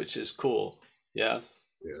illuminated, which is cool. Yes.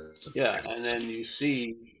 Yeah. And then you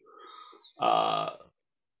see the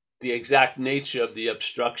exact nature of the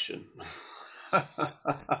obstruction.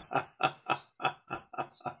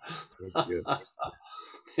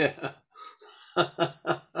 Yeah.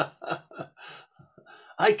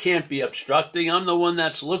 I can't be obstructing. I'm the one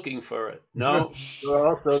that's looking for it. No, you're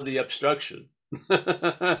also the obstruction.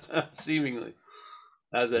 Seemingly.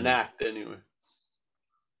 As an act, anyway.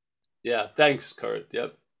 Yeah, thanks, Kurt.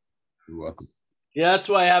 Yep. You're welcome. Yeah, that's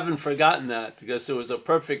why I haven't forgotten that, because it was a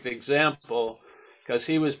perfect example, because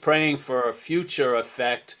he was praying for a future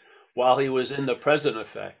effect while he was in the present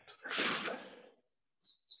effect.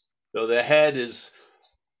 So the head is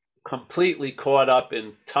completely caught up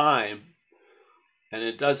in time, and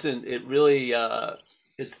it really,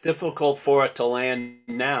 it's difficult for it to land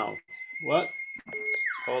now. What?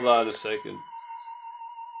 Hold on a second.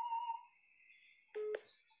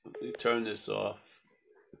 Let me turn this off.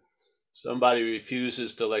 Somebody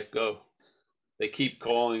refuses to let go. They keep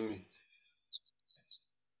calling me.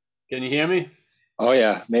 Can you hear me? Oh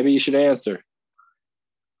yeah, maybe you should answer.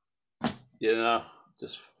 You know,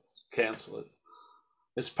 just cancel it.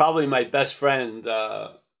 It's probably my best friend,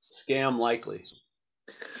 Scam Likely.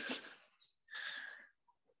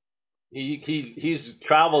 He's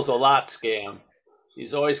travels a lot, Scam.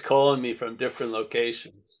 He's always calling me from different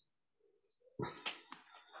locations.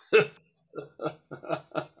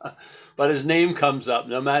 But his name comes up.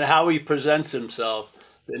 No matter how he presents himself,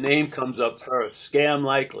 the name comes up first. Scam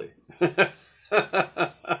Likely.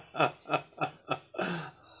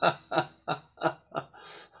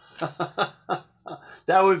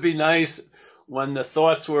 That would be nice when the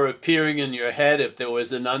thoughts were appearing in your head, if there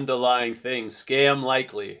was an underlying thing. Scam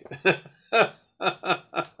Likely.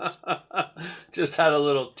 Just had a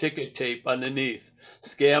little ticker tape underneath.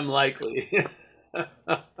 Scam Likely.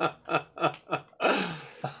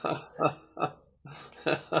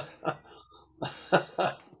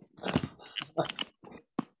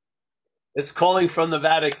 It's calling from the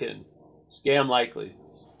Vatican. Scam Likely.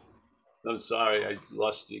 I'm sorry, I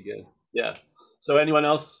lost you again. Yeah. So anyone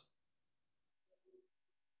else?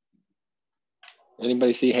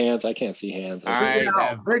 Anybody see hands? I can't see hands.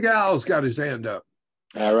 Big Al's got his hand up.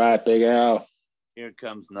 All right, Big Al. Here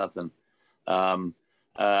comes nothing.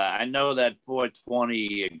 I know that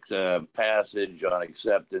 420 passage on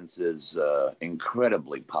acceptance is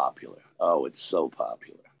incredibly popular. Oh, it's so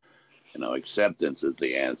popular. You know, acceptance is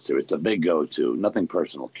the answer. It's a big go-to. Nothing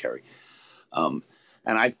personal, Kerry. And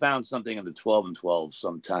I found something in the 12 and 12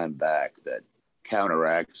 some time back that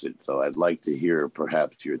counteracts it. So I'd like to hear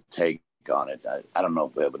perhaps your take on it. I don't know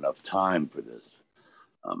if we have enough time for this.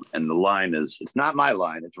 And the line is, it's not my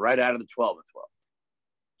line. It's right out of the 12 and 12.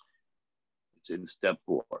 It's in step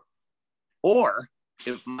 4. Or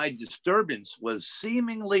if my disturbance was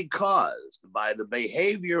seemingly caused by the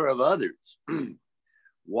behavior of others,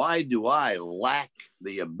 why do I lack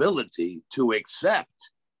the ability to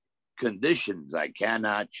accept conditions I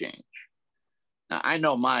cannot change? Now, I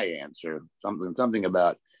know my answer, something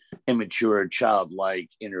about immature, childlike,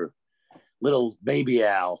 inner little baby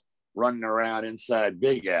Al running around inside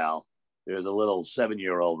Big Al. There's a little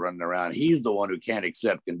 7-year-old running around. He's the one who can't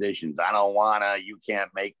accept conditions. I don't wanna, you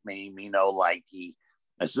can't make me no likey.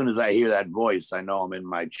 As soon as I hear that voice, I know I'm in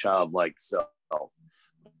my childlike self.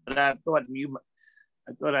 But I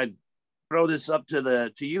thought I'd throw this up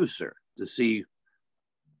to you, sir, to see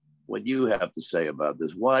what you have to say about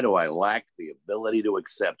this. Why do I lack the ability to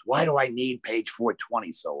accept? Why do I need page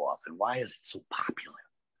 420 so often? Why is it so popular?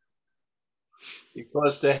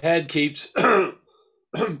 Because the head keeps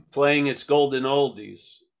playing its golden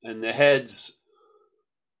oldies, and the head's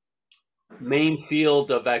main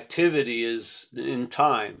field of activity is in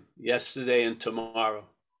time, yesterday and tomorrow.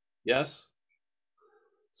 Yes?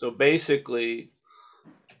 So basically,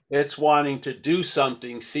 it's wanting to do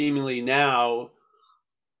something seemingly now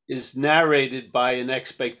is narrated by an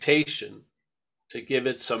expectation to give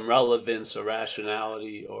it some relevance or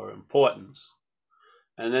rationality or importance.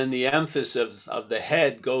 And then the emphasis of the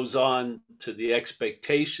head goes on to the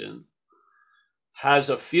expectation, has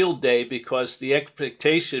a field day because the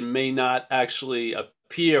expectation may not actually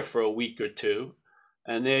appear for a week or two.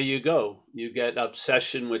 And there you go. You get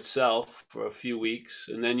obsession with self for a few weeks,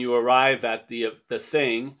 and then you arrive at the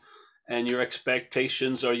thing, and your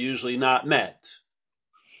expectations are usually not met.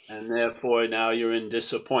 And therefore, now you're in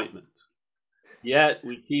disappointment. Yet,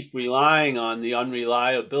 we keep relying on the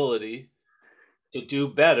unreliability to do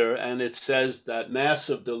better. And it says that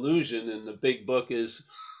massive delusion in the big book is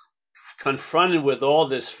confronted with all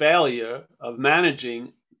this failure of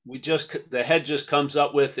managing. The head just comes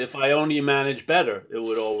up with, if I only manage better, it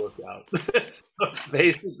would all work out. So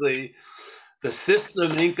basically, the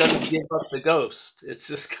system ain't going to give up the ghost. It's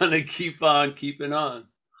just going to keep on keeping on.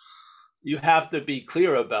 You have to be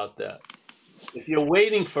clear about that. If you're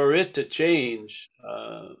waiting for it to change,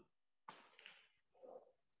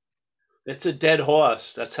 it's a dead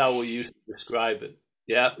horse. That's how we used to describe it.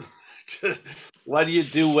 Yeah. What do you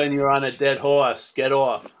do when you're on a dead horse? Get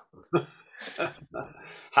off.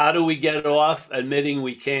 How do we get off? Admitting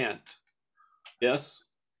we can't. Yes?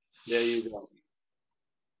 There you go.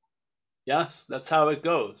 Yes, that's how it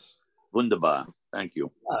goes. Wunderbar. Thank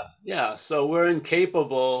you. Yeah. So we're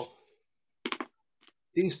incapable.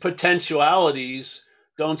 These potentialities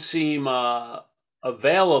don't seem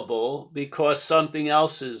available because something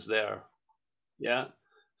else is there. Yeah.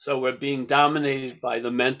 So we're being dominated by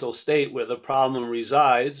the mental state where the problem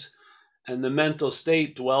resides, and the mental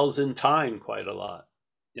state dwells in time quite a lot.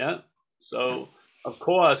 Yeah. So, of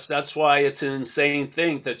course, that's why it's an insane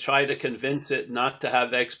thing to try to convince it not to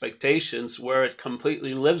have expectations where it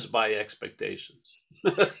completely lives by expectations.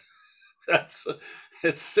 That's,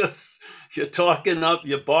 it's just, you're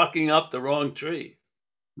barking up the wrong tree.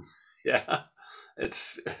 Yeah.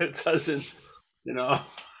 It doesn't, you know.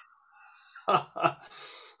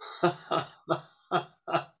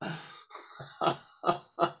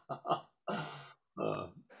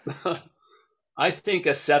 I think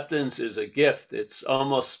acceptance is a gift. It's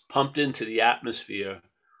almost pumped into the atmosphere.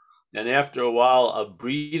 And after a while of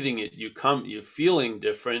breathing it, you're feeling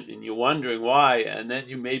different and you're wondering why. And then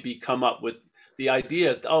you maybe come up with the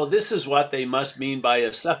idea, oh, this is what they must mean by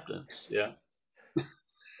acceptance. Yeah.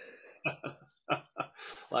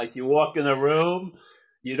 Like you walk in a room,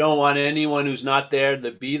 you don't want anyone who's not there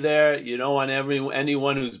to be there. You don't want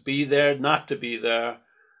anyone who's be there not to be there.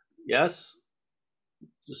 Yes?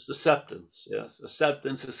 Just acceptance. Yes.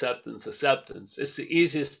 Acceptance, acceptance, acceptance. It's the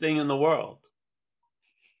easiest thing in the world.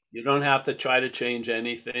 You don't have to try to change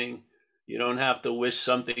anything. You don't have to wish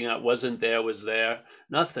something that wasn't there was there.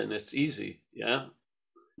 Nothing. It's easy. Yeah.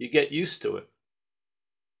 You get used to it.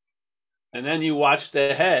 And then you watch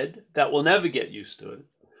the head that will never get used to it.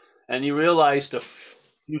 And you realize the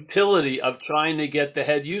futility of trying to get the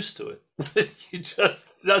head used to it.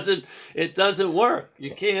 It doesn't work.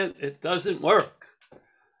 You can't, it doesn't work.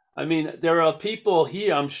 I mean, there are people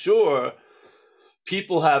here, I'm sure,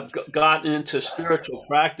 people have gotten into spiritual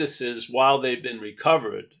practices while they've been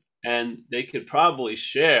recovered, and they could probably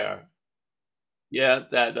share,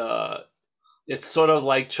 that it's sort of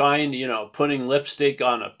like trying, putting lipstick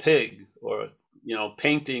on a pig or,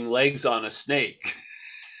 painting legs on a snake.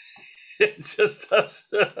 It just does.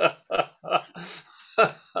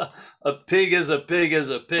 A pig is a pig is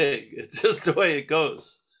a pig. It's just the way it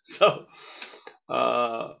goes. So,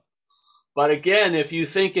 but again, if you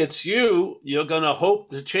think it's you, you're going to hope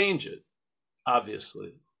to change it,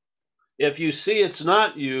 obviously. If you see it's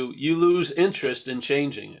not you, you lose interest in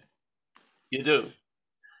changing it. You do.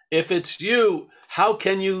 If it's you, how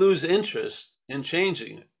can you lose interest in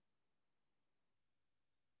changing it?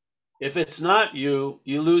 If it's not you,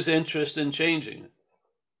 you lose interest in changing it.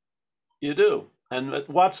 You do. And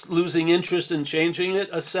what's losing interest in changing it?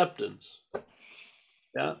 Acceptance.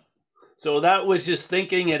 Yeah. So that was just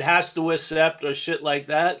thinking it has to accept or shit like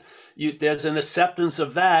that. There's an acceptance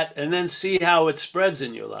of that, and then see how it spreads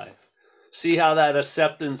in your life. See how that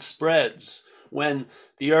acceptance spreads when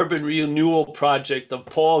the Urban Renewal Project of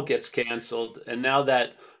Paul gets canceled, and now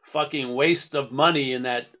that fucking waste of money in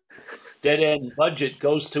that dead-end budget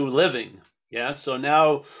goes to living. Yeah, so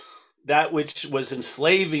now that which was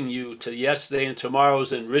enslaving you to yesterday and tomorrow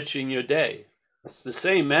is enriching your day. It's the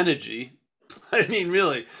same energy. I mean,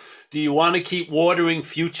 really, do you want to keep watering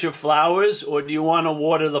future flowers, or do you want to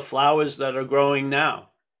water the flowers that are growing now?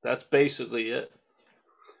 That's basically it.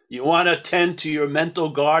 You want to tend to your mental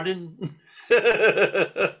garden?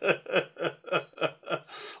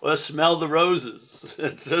 Or smell the roses?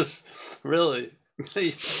 It's just really,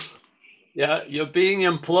 yeah, you're being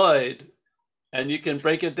employed, and you can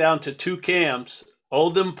break it down to two camps: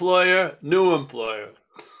 old employer, new employer.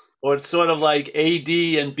 Or it's sort of like AD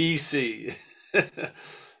and BC.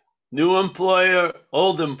 New employer,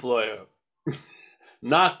 old employer.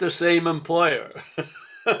 Not the same employer.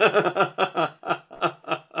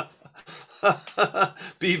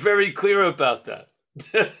 Be very clear about that.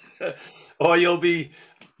 Or you'll be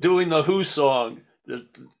doing the Who song.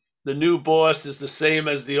 The new boss is the same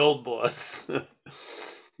as the old boss.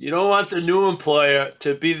 You don't want the new employer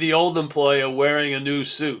to be the old employer wearing a new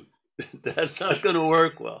suit. That's not going to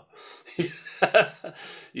work well.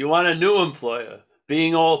 You want a new employer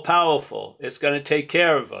being all powerful. It's going to take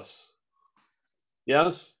care of us.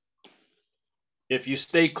 Yes? If you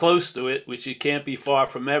stay close to it, which you can't be far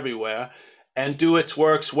from everywhere, and do its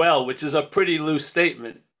works well, which is a pretty loose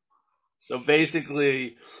statement. So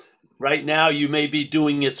basically, right now you may be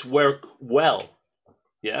doing its work well.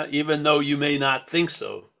 Yeah, even though you may not think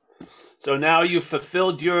so. So now you've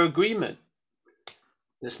fulfilled your agreement.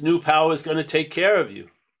 This new power is going to take care of you.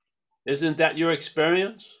 Isn't that your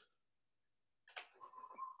experience?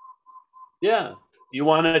 Yeah. You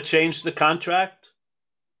want to change the contract?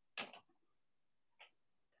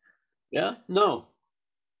 Yeah? No.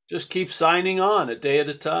 Just keep signing on a day at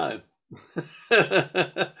a time.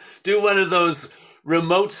 Do one of those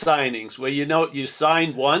remote signings where you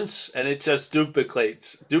signed once and it just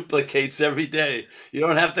duplicates every day. You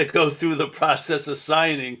don't have to go through the process of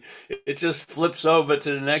signing. It just flips over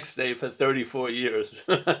to the next day for 34 years.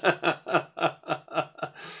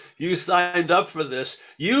 You signed up for this.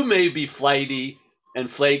 You may be flighty and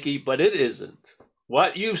flaky, but it isn't.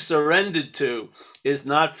 What you've surrendered to is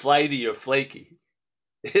not flighty or flaky.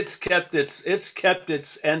 It's kept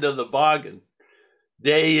its end of the bargain,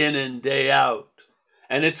 day in and day out.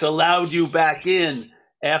 And it's allowed you back in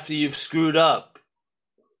after you've screwed up.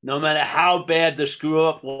 No matter how bad the screw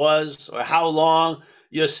up was or how long,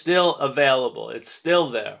 you're still available. It's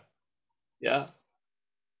still there. Yeah.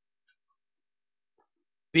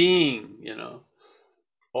 Being,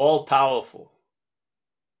 all powerful.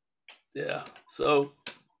 Yeah. So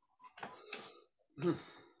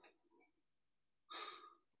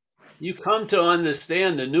you come to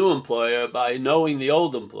understand the new employer by knowing the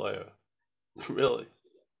old employer. Really.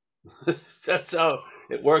 That's how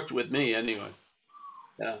it worked with me anyway.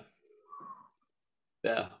 Yeah.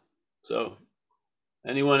 Yeah. So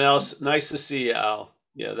anyone else? Nice to see you, Al.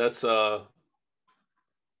 Yeah, that's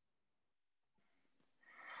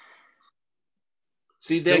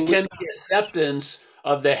see, there can be acceptance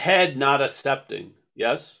of the head not accepting.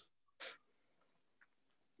 Yes?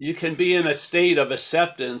 You can be in a state of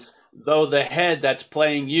acceptance, though the head that's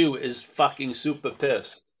playing you is fucking super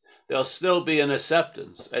pissed. There'll still be an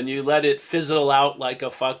acceptance, and you let it fizzle out like a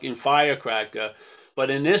fucking firecracker. But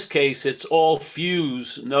in this case, it's all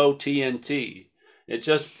fuse, no TNT. It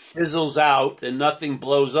just fizzles out and nothing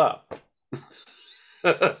blows up.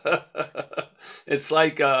 It's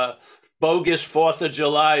like bogus 4th of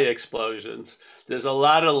July explosions. There's a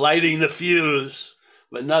lot of lighting the fuse,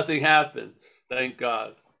 but nothing happens. Thank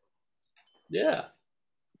God. Yeah.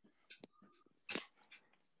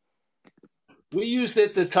 We used it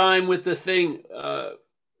at the time with the thing.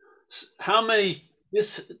 How many?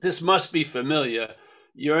 This must be familiar.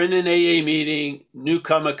 You're in an AA meeting.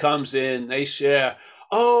 Newcomer comes in. They share.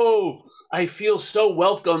 Oh, I feel so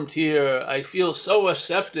welcomed here. I feel so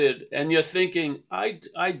accepted. And you're thinking, I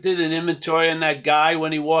did an inventory on that guy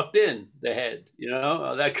when he walked in. The head.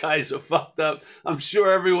 Oh, that guy's a fucked up. I'm sure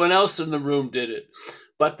everyone else in the room did it.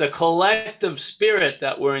 But the collective spirit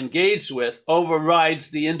that we're engaged with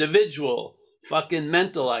overrides the individual fucking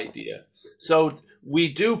mental idea. So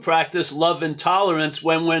we do practice love and tolerance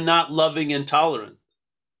when we're not loving and tolerant.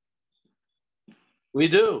 We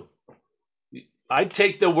do. I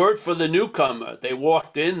take the word for the newcomer. They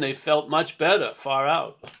walked in, they felt much better, far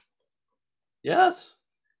out. Yes.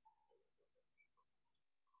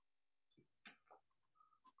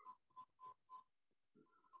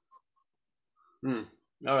 All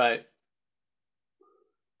right.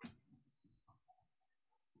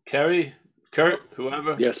 Kerry, Kurt,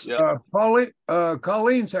 whoever. Yes. Yeah.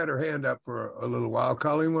 Colleen's had her hand up for a little while.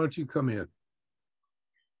 Colleen, why don't you come in?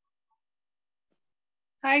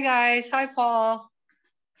 Hi, guys. Hi, Paul.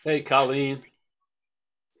 Hey, Colleen.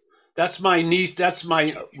 That's my niece. That's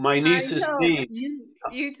my niece's name.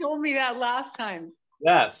 You told me that last time.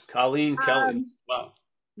 Yes, Colleen Kelly. Wow.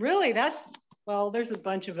 Really? There's a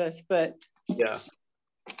bunch of us, but yeah.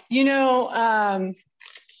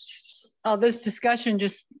 This discussion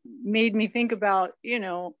just made me think about,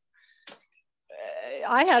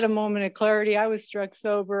 I had a moment of clarity. I was struck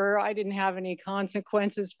sober. I didn't have any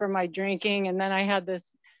consequences for my drinking. And then I had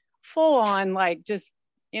this full on,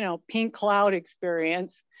 pink cloud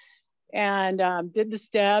experience, and did the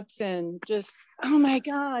steps and just, oh my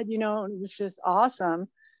God, it was just awesome.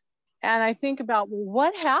 And I think about, well,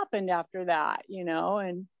 what happened after that,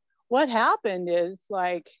 and what happened is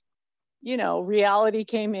reality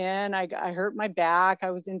came in. I hurt my back. I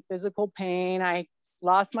was in physical pain. I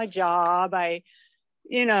lost my job.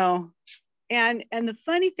 And the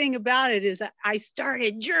funny thing about it is that I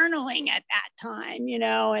started journaling at that time,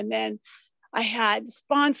 and then I had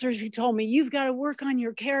sponsors who told me, you've got to work on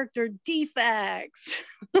your character defects.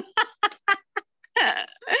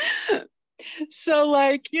 So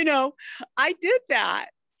I did that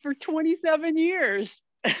for 27 years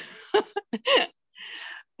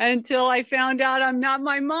until I found out I'm not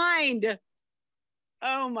my mind.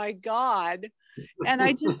 Oh my God. And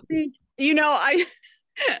I just think,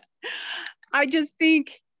 I just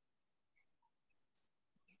think,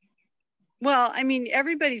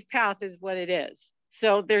 everybody's path is what it is.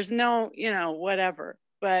 So there's no, whatever.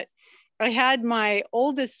 But I had my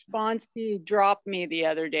oldest sponsee drop me the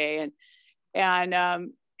other day,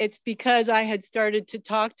 and it's because I had started to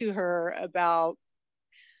talk to her about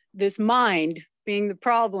this mind being the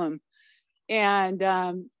problem. And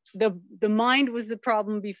the mind was the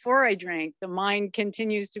problem before I drank. The mind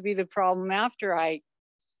continues to be the problem after I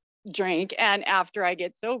drink and after I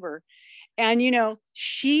get sober. And, you know,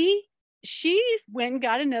 she went and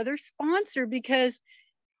got another sponsor because,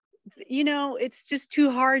 you know, it's just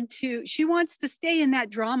too hard to, she wants to stay in that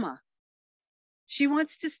drama. She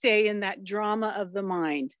wants to stay in that drama of the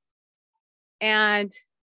mind. And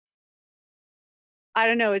I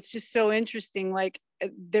don't know, it's just so interesting. Like,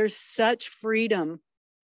 there's such freedom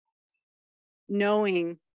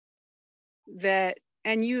knowing that,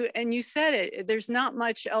 and you said it, there's not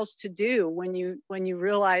much else to do when you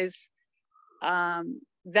realize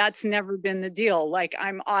that's never been the deal. Like,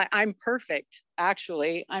 I'm perfect.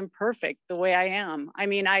 Actually, I'm perfect the way I am. I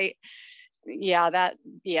mean,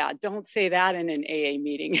 don't say that in an AA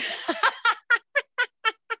meeting.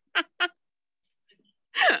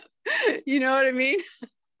 You know what I mean?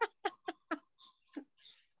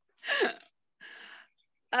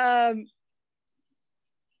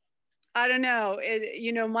 I don't know.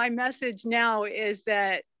 You know, my message now is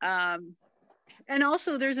that, and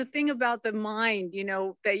also there's a thing about the mind, you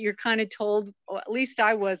know, that you're kind of told, or at least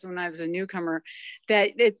I was when I was a newcomer,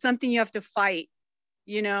 that it's something you have to fight,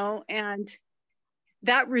 you know, and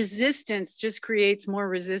that resistance just creates more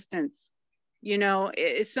resistance. You know,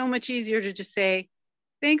 it's so much easier to just say,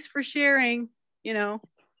 thanks for sharing, you know,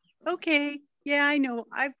 okay, yeah, I know,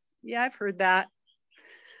 I've heard that,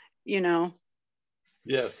 you know.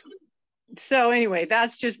 Yes. So anyway,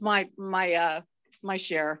 that's just my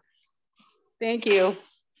share. Thank you.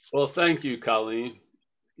 Well, thank you, Colleen.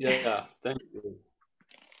 Yeah, thank you.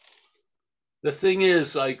 The thing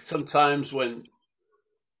is, like, sometimes when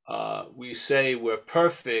we say we're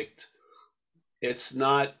perfect, it's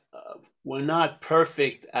not, we're not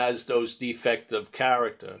perfect as those defects of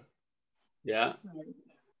character. Yeah.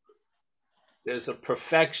 There's a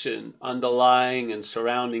perfection underlying and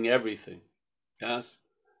surrounding everything. Yes.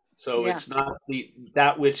 So it's not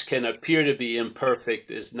that which can appear to be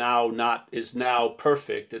imperfect is now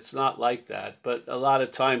perfect. It's not like that, but a lot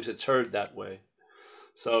of times it's heard that way.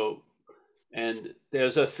 So, and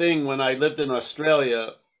there's a thing when I lived in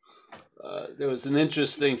Australia, there was an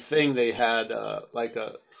interesting thing. They had like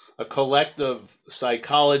a collective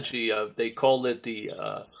psychology of, they called it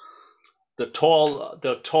the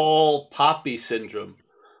tall poppy syndrome,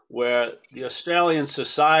 where the Australian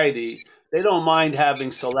society, they don't mind having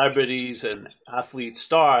celebrities and athlete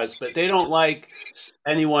stars, but they don't like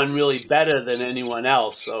anyone really better than anyone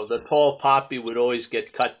else. So the tall poppy would always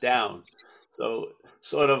get cut down. So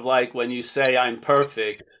sort of like when you say I'm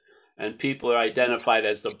perfect and people are identified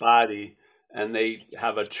as the body and they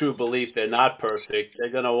have a true belief they're not perfect, they're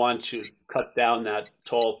going to want you to cut down that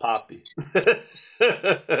tall poppy.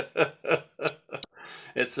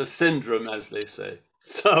 It's a syndrome, as they say.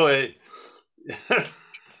 So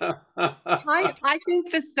I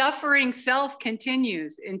think the suffering self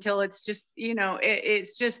continues until it's just, you know,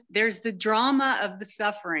 it's just, there's the drama of the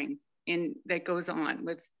suffering that goes on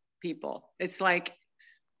with people. It's like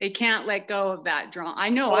they can't let go of that drama. I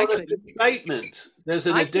know I could. Excitement. There's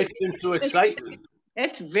an addiction to excitement.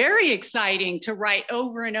 It's very exciting to write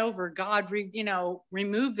over and over, God,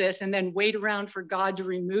 remove this, and then wait around for God to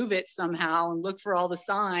remove it somehow and look for all the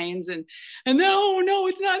signs and no,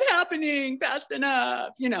 it's not happening fast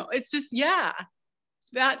enough. You know, it's just,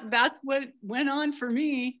 that's what went on for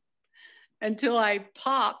me until I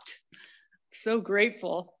popped. So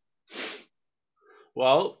grateful.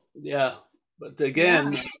 Well, yeah, but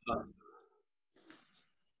again,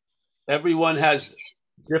 everyone has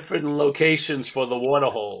different locations for the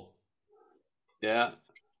waterhole. Yeah.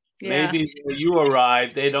 Maybe when you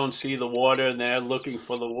arrive, they don't see the water and they're looking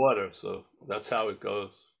for the water. So that's how it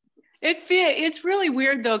goes. It's really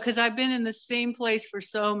weird though, because I've been in the same place for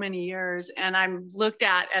so many years and I'm looked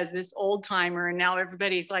at as this old timer, and now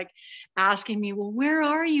everybody's like asking me, well, where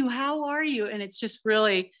are you? How are you? And it's just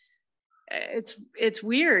really, it's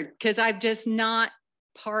weird because I'm just not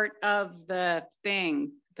part of the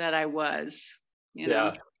thing that I was, you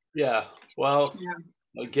know? Yeah. Well,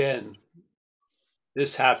 again,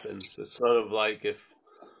 this happens. It's sort of like if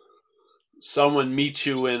someone meets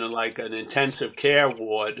you in like an intensive care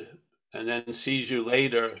ward and then sees you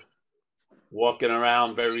later walking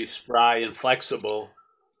around very spry and flexible,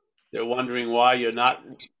 they're wondering why you're not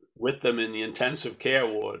with them in the intensive care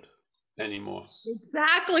ward anymore.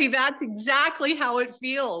 Exactly. That's exactly how it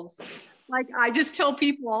feels. like, I just tell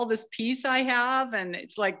people all this peace I have. And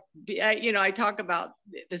it's like, you know, I talk about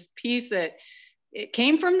this peace that it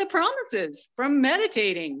came from the promises, from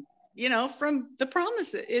meditating, you know, from the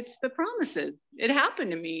promises. It's the promises. It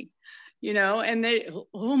happened to me, you know, and they,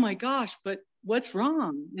 oh my gosh, but what's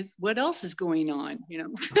wrong? What else is going on, you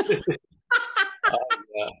know?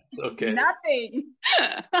 Yeah, it's okay. Nothing.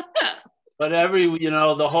 But you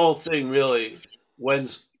know, the whole thing really,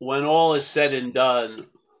 when all is said and done,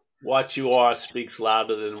 what you are speaks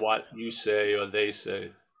louder than what you say or they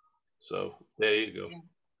say. So there you go.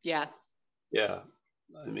 Yeah. Yeah.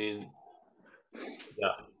 I mean,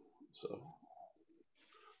 yeah. So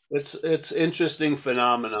it's interesting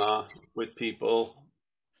phenomena with people.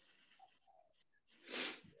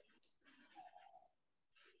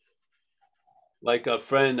 Like a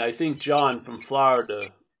friend, I think John from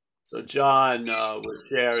Florida. So John was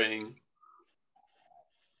sharing.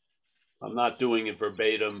 I'm not doing it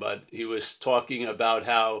verbatim, but he was talking about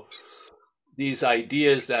how these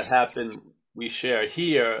ideas that happen we share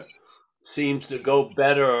here seems to go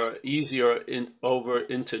better or easier over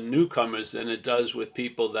into newcomers than it does with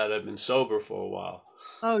people that have been sober for a while.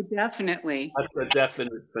 Oh, definitely. That's a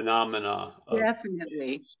definite phenomena.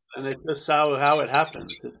 Definitely. And it's just how it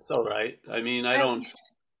happens. It's all right. I mean, well,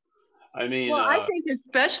 I think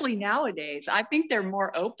especially nowadays, I think they're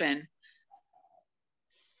more open.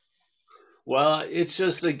 Well, it's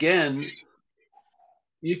just, again,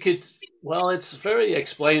 it's very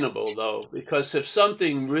explainable though, because if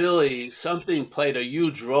something played a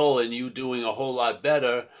huge role in you doing a whole lot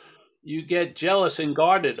better, you get jealous and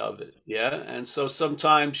guarded of it. Yeah. And so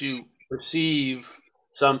sometimes you perceive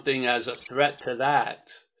something as a threat to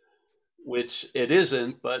that, which it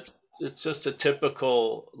isn't, but it's just a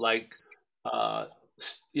typical, like,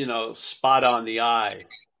 spot on the eye,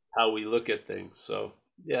 how we look at things. So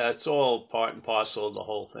yeah, it's all part and parcel of the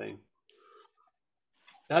whole thing.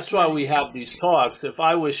 That's why we have these talks. If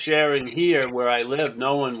I was sharing here where I live,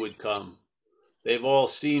 no one would come. They've all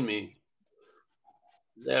seen me.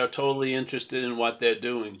 They're totally interested in what they're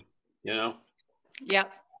doing, you know? Yeah.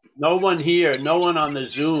 No one here, no one on the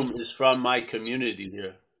Zoom is from my community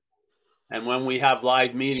here. And when we have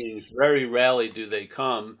live meetings, very rarely do they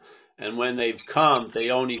come. And when they've come,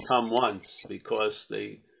 they only come once because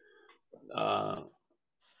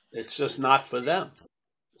it's just not for them.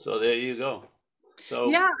 So there you go.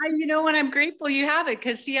 So yeah, you know, and I'm grateful you have it,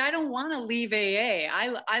 because see, I don't want to leave AA.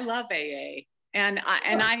 I love AA, and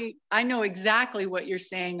I know exactly what you're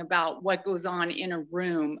saying about what goes on in a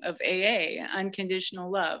room of AA.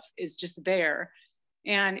 Unconditional love is just there,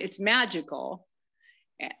 and it's magical.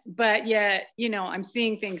 But yet, you know, I'm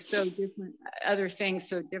seeing things so different, other things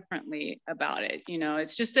so differently about it. You know,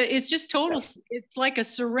 it's just total. It's like a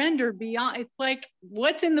surrender beyond. It's like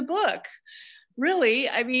what's in the book, really.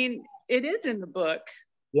 I mean, it is in the book.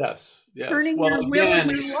 Yes. Turning your will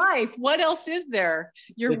into life. What else is there?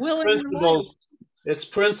 Your will and your life. It's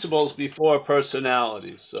principles before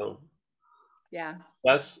personality. So yeah.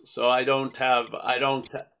 Yes. So I don't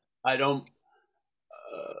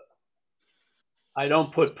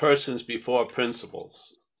put persons before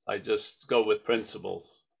principles. I just go with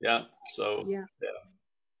principles. Yeah. So yeah.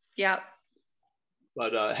 Yeah.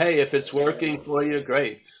 But hey, if it's working for you,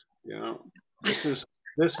 great. You know,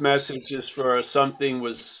 this message is for something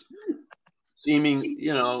was seeming,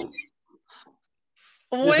 you know.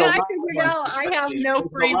 When I figured out I have no free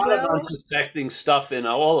will. There's a lot of unsuspecting stuff in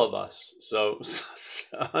all of us. So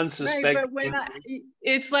unsuspecting. Right, but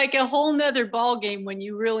it's like a whole nother ball game when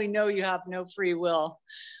you really know you have no free will.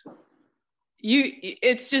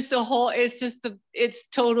 It's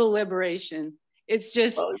total liberation. It's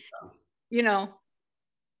just, you know,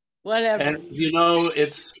 whatever. And you know,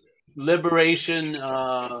 it's liberation.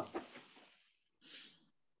 You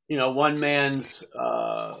know, one man's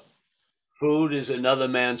food is another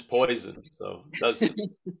man's poison. So that's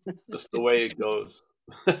just the way it goes.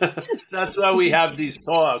 That's why we have these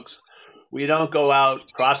talks. We don't go out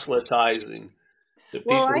proselytizing to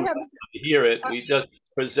people who hear it. We just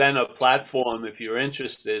present a platform. If you're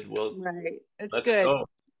interested, well, right. Let's go.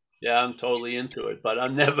 Yeah, I'm totally into it, but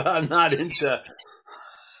I'm not into,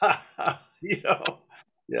 you know,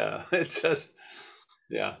 yeah, it's just,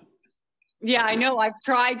 yeah. Yeah, I know. I've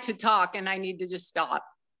tried to talk and I need to just stop.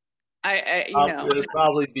 You know. It'll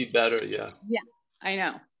probably be better. Yeah. Yeah, I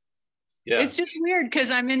know. Yeah. It's just weird because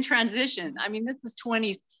I'm in transition. I mean, this is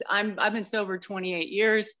I've been sober 28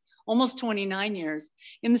 years, almost 29 years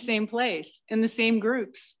in the same place, in the same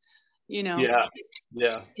groups, you know. Yeah.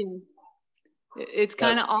 Yeah. It's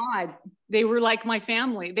kind of odd. They were like my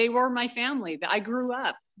family. They were my family. I grew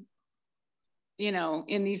up, you know,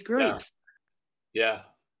 in these groups. Yeah.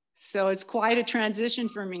 So it's quite a transition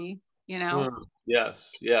for me, you know.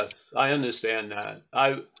 Yes, yes, I understand that.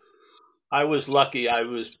 I was lucky. I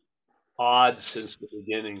was odd since the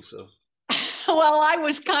beginning, so. Well, I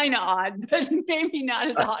was kind of odd, but maybe not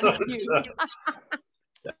as odd as you.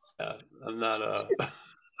 Yeah, I'm not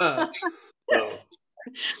so,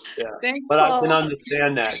 yeah. Thanks, But Paul. I can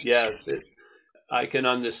understand that. Yes, I can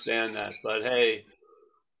understand that. But hey,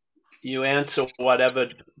 you answer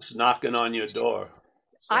whatever's knocking on your door.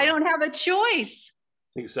 So. I don't have a choice.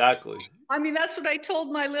 Exactly. I mean, that's what I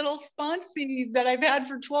told my little sponsee that I've had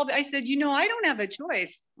for 12. I said, you know, I don't have a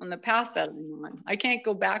choice on the path that I'm on. I can't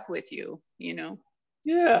go back with you, you know.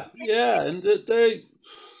 Yeah, yeah. And they,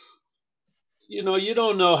 you know, you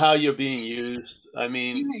don't know how you're being used. I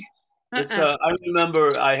mean, it's I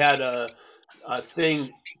remember I had a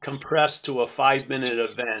thing compressed to a 5-minute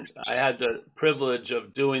event. I had the privilege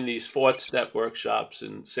of doing these 4th-step workshops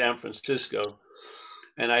in San Francisco.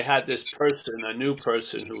 And I had this person, a new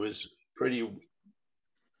person who was pretty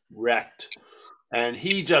wrecked. And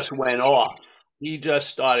he just went off. He just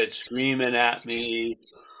started screaming at me,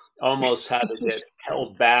 almost had to get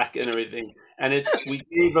held back and everything. And we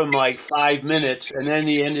gave him like 5 minutes, and then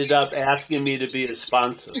he ended up asking me to be a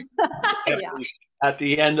sponsor at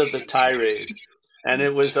the end of the tirade. And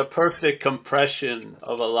it was a perfect compression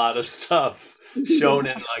of a lot of stuff shown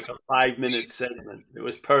in like a 5-minute segment. It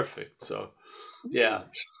was perfect. So, yeah.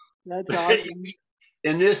 That's awesome.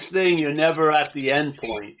 In this thing, you're never at the end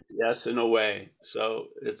point, yes, in a way. So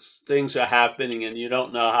things are happening and you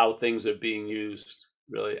don't know how things are being used,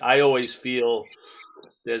 really. I always feel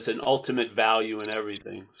there's an ultimate value in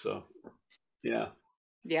everything. So, yeah.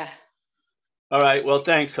 Yeah. All right. Well,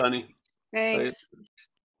 thanks, honey. Thanks.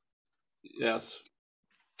 Yes.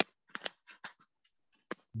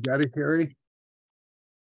 Got it, Carrie?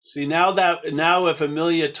 See, now if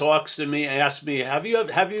Amelia talks to me, asks me, have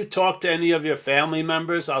you talked to any of your family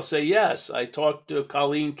members? I'll say, yes, I talked to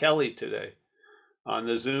Colleen Kelly today on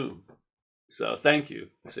the Zoom. So thank you.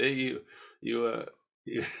 See, you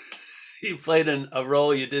played a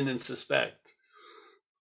role you didn't suspect.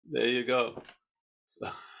 There you go.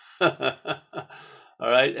 So, all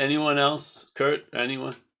right. Anyone else? Kurt,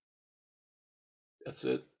 anyone? That's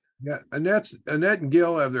it. Yeah, Annette and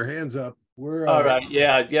Gil have their hands up. We're all right.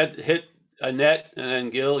 Yeah, hit Annette and then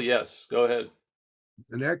Gil. Yes, go ahead.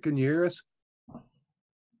 Annette, can you hear us?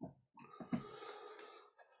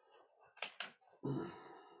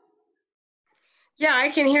 Yeah, I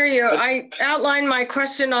can hear you. I outlined my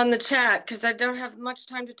question on the chat because I don't have much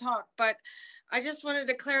time to talk, but I just wanted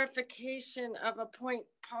a clarification of a point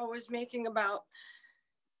Paul was making about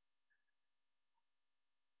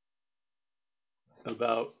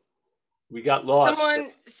we got lost.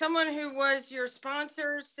 Someone who was your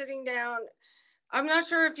sponsor sitting down. I'm not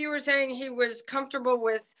sure if you were saying he was comfortable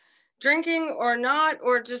with drinking or not,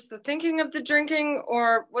 or just the thinking of the drinking,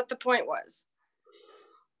 or what the point was.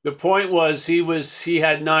 The point was he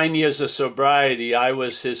had 9 years of sobriety. I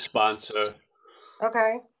was his sponsor.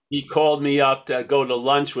 Okay. He called me up to go to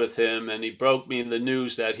lunch with him, and he broke me the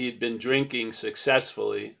news that he'd been drinking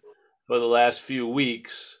successfully for the last few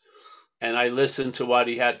weeks. And I listened to what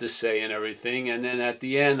he had to say and everything. And then at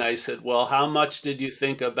the end, I said, well, how much did you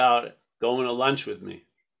think about going to lunch with me?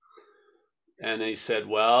 And he said,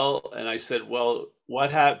 well, and I said, well,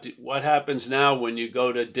 what happens now when you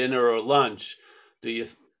go to dinner or lunch?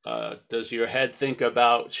 Does your head think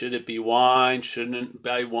about, should it be wine? Shouldn't it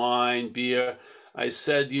be wine, beer? I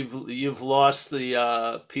said, you've lost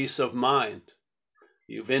the peace of mind.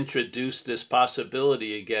 You've introduced this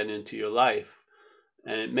possibility again into your life.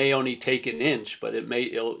 And it may only take an inch, but it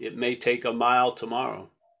may take a mile tomorrow.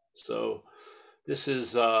 So this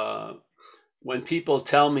is when people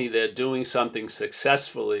tell me they're doing something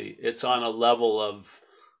successfully, it's on a level of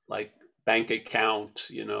like bank account,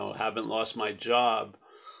 haven't lost my job.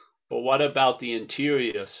 But what about the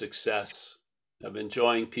interior success of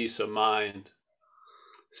enjoying peace of mind?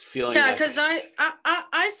 Feeling because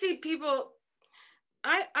I see people.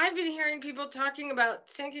 I've been hearing people thinking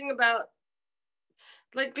about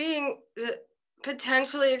like being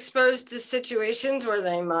potentially exposed to situations where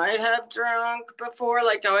they might have drunk before,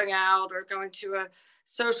 like going out or going to a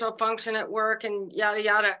social function at work and yada,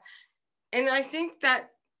 yada. And I think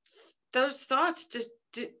that those thoughts just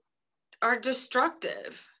are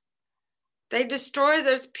destructive. They destroy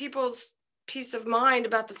those people's peace of mind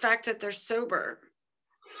about the fact that they're sober.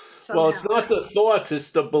 Somehow. Well, it's not the thoughts,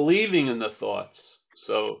 it's the believing in the thoughts.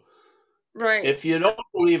 So right. If you don't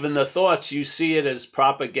believe in the thoughts, you see it as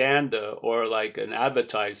propaganda or like an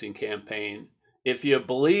advertising campaign. If you're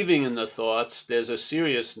believing in the thoughts, there's a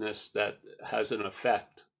seriousness that has an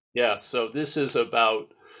effect. Yeah, so this is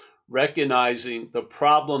about recognizing the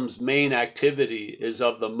problem's main activity is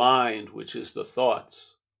of the mind, which is the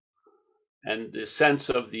thoughts. And the sense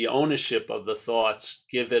of the ownership of the thoughts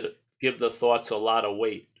give the thoughts a lot of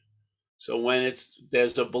weight. So when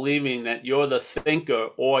there's a believing that you're the thinker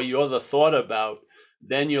or you're the thought about,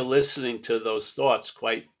 then you're listening to those thoughts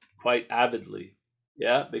quite avidly.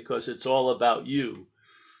 Yeah, because it's all about you.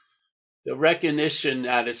 The recognition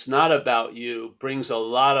that it's not about you brings a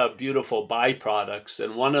lot of beautiful byproducts.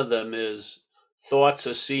 And one of them is thoughts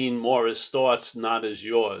are seen more as thoughts, not as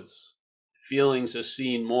yours. Feelings are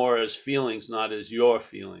seen more as feelings, not as your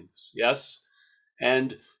feelings. Yes?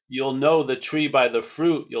 And you'll know the tree by the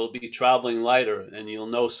fruit. You'll be traveling lighter and you'll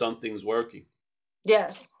know something's working.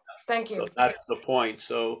 Yes. Thank you. So that's the point.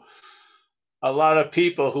 So a lot of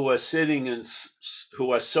people who are sitting and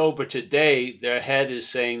who are sober today, their head is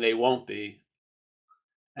saying they won't be.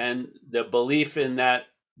 And the belief in that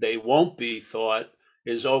they won't be thought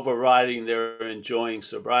is overriding their enjoying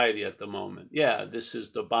sobriety at the moment. Yeah, this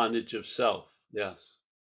is the bondage of self. Yes.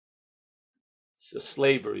 It's a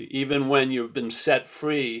slavery. Even when you've been set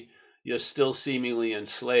free, you're still seemingly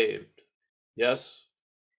enslaved. Yes?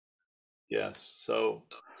 Yes. So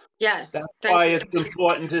yes, that's why it's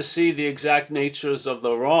important to see the exact natures of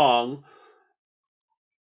the wrong.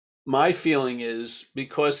 My feeling is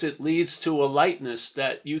because it leads to a lightness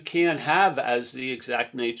that you can't have as the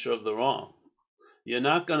exact nature of the wrong. You're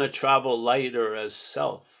not going to travel lighter as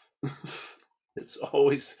self.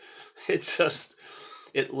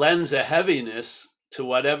 It lends a heaviness to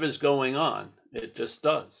whatever's going on. It just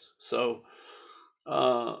does. So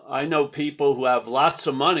I know people who have lots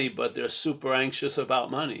of money, but they're super anxious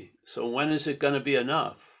about money. So when is it going to be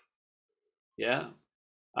enough? Yeah.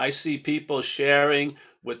 I see people sharing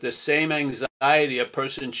with the same anxiety a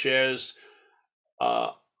person shares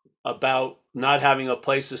about not having a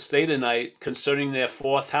place to stay tonight concerning their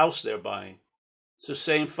fourth house they're buying. It's the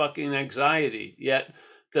same fucking anxiety, yet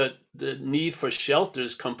the need for shelter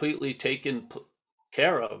is completely taken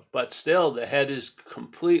care of, but still the head is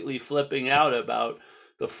completely flipping out about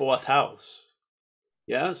the fourth house.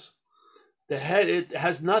 Yes? The head, it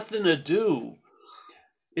has nothing to do.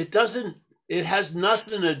 It has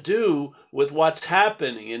nothing to do with what's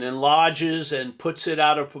happening. It enlarges and puts it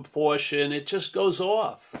out of proportion. It just goes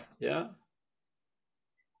off. Yeah?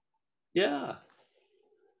 Yeah.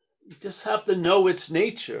 You just have to know its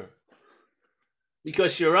nature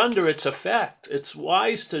because you're under its effect. It's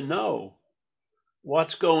wise to know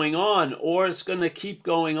what's going on, or it's going to keep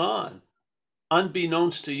going on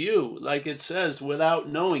unbeknownst to you. Like it says, without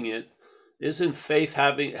knowing it, isn't faith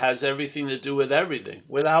has everything to do with everything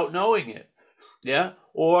without knowing it? Yeah.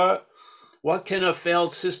 Or what can a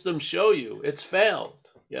failed system show you? It's failed.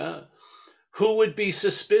 Yeah. Who would be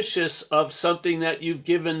suspicious of something that you've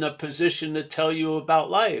given the position to tell you about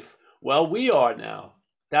life? Well, we are now.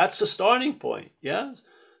 That's the starting point. Yes.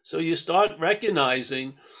 So you start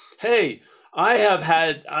recognizing, hey, I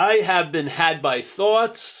have been had by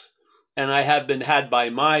thoughts, and I have been had by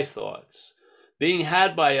my thoughts. Being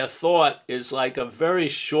had by a thought is like a very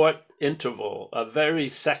short interval, a very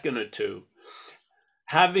second or two.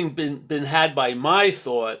 Having been had by my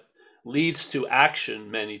thought leads to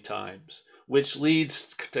action many times, which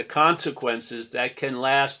leads to consequences that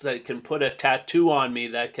can put a tattoo on me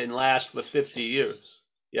that can last for 50 years.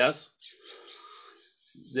 Yes?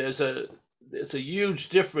 There's a huge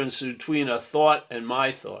difference between a thought and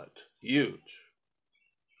my thought. Huge.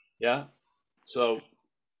 Yeah? So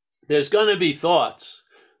there's going to be thoughts.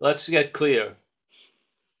 Let's get clear.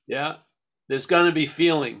 Yeah? There's going to be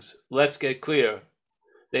feelings. Let's get clear.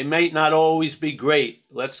 They may not always be great.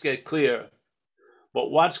 Let's get clear.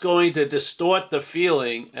 But what's going to distort the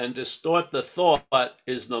feeling and distort the thought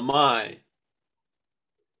is the my.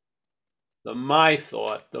 The my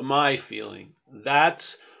thought, the my feeling.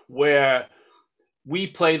 That's where we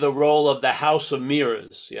play the role of the house of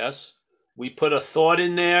mirrors, yes? We put a thought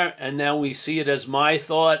in there and then we see it as my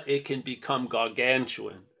thought. It can become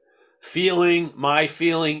gargantuan. Feeling, my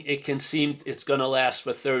feeling, it can seem it's going to last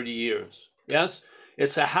for 30 years, yes?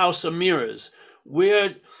 It's a house of mirrors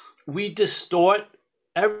where we distort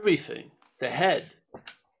everything, the head.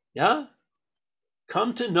 Yeah?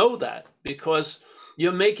 Come to know that because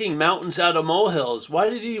you're making mountains out of molehills. What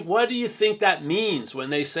do you think that means when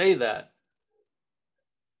they say that?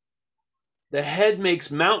 The head makes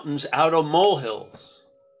mountains out of molehills.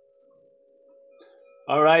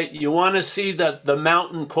 All right, you want to see the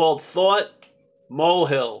mountain called thought?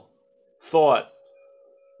 Molehill, thought.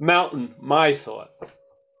 Mountain, my thought.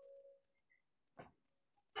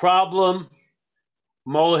 Problem,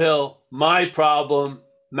 molehill, my problem,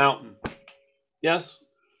 mountain. Yes?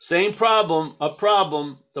 Same problem, a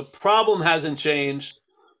problem. The problem hasn't changed,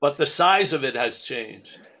 but the size of it has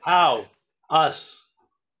changed. How? Us.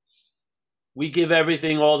 We give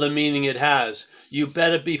everything all the meaning it has. You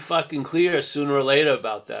better be fucking clear sooner or later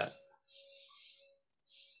about that.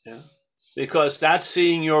 Yeah. Because that's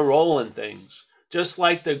seeing your role in things. Just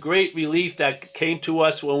like the great relief that came to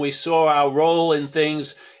us when we saw our role in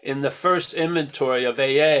things in the first inventory of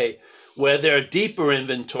AA, where there are deeper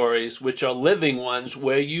inventories, which are living ones,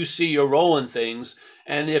 where you see your role in things.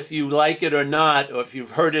 And if you like it or not, or if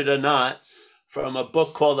you've heard it or not, from a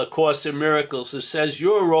book called A Course in Miracles, it says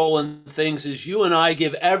your role in things is you and I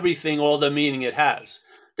give everything all the meaning it has.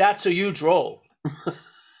 That's a huge role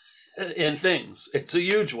in things. It's a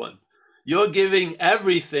huge one. You're giving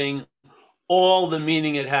everything all the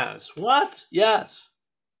meaning it has. What? Yes.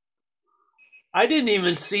 I didn't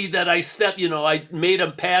even see that I made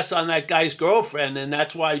him pass on that guy's girlfriend, and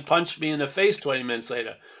that's why he punched me in the face 20 minutes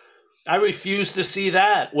later. I refused to see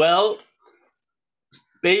that. Well,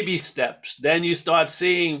 baby steps. Then you start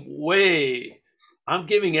seeing, wait, I'm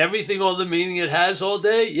giving everything all the meaning it has all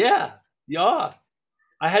day? Yeah, you are.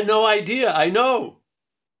 I had no idea. I know.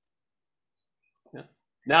 Yeah.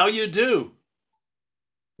 Now you do.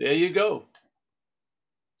 There you go.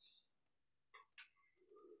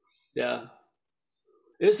 Yeah.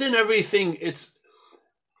 Isn't everything, it's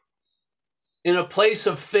in a place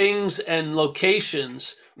of things and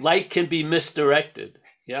locations, light can be misdirected.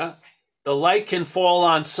 Yeah. The light can fall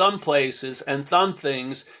on some places and some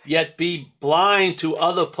things, yet be blind to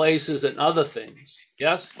other places and other things.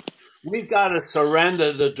 Yes? We've got to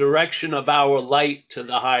surrender the direction of our light to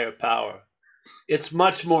the higher power. It's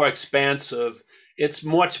much more expansive. It's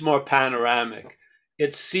much more panoramic.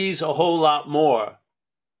 It sees a whole lot more.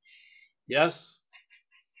 Yes?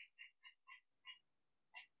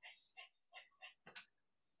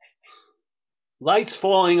 Light's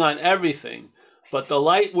falling on everything, but the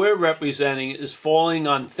light we're representing is falling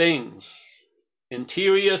on things.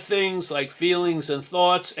 Interior things like feelings and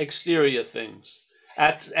thoughts, exterior things.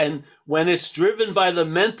 And when it's driven by the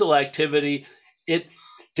mental activity, it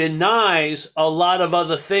denies a lot of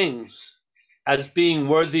other things as being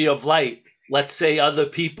worthy of light. Let's say other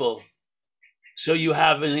people. So you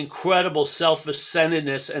have an incredible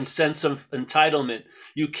self-centeredness and sense of entitlement.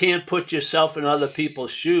 You can't put yourself in other people's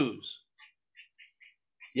shoes.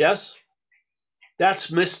 Yes? That's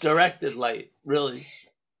misdirected light, really.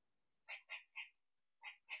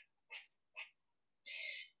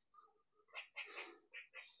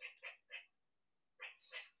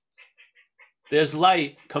 There's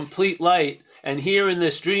light, complete light, and here in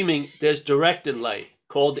this dreaming, there's directed light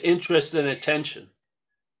called interest and attention.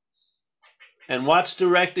 And what's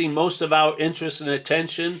directing most of our interest and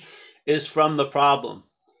attention is from the problem.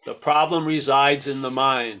 The problem resides in the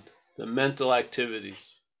mind, the mental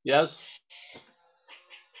activities. Yes?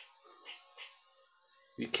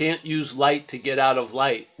 You can't use light to get out of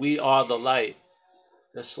light. We are the light.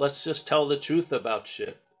 Let's just tell the truth about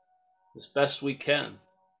shit as best we can.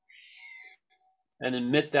 And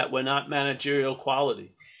admit that we're not managerial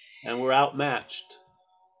quality and we're outmatched.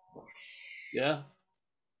 Yeah?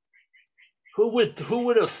 Who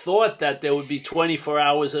would have thought that there would be 24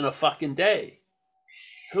 hours in a fucking day?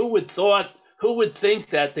 Who would think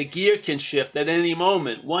that the gear can shift at any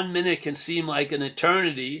moment? 1 minute can seem like an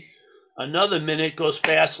eternity. Another minute goes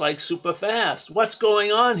fast like super fast. What's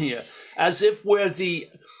going on here? As if we're the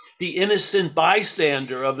innocent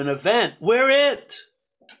bystander of an event. We're it.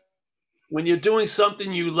 When you're doing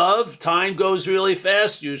something you love, time goes really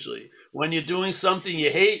fast usually. When you're doing something you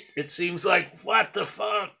hate, it seems like, what the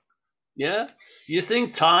fuck? Yeah? You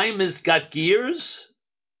think time has got gears?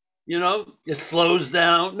 You know, it slows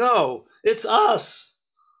down. No, it's us.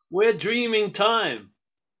 We're dreaming time.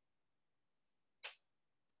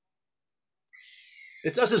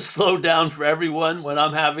 It doesn't slow down for everyone when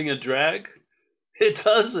I'm having a drag. It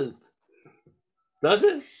doesn't. Does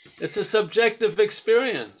it? It's a subjective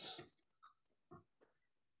experience.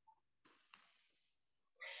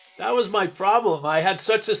 That was my problem. I had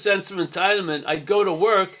such a sense of entitlement. I'd go to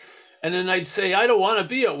work and then I'd say, I don't want to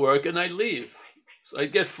be at work, and I'd leave. So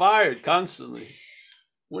I'd get fired constantly.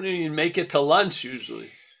 Wouldn't even make it to lunch usually.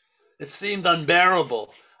 It seemed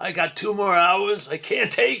unbearable. I got 2 more hours. I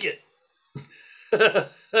can't take it.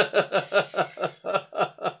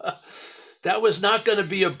 That was not going to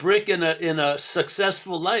be a brick in a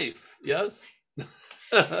successful life. Yes.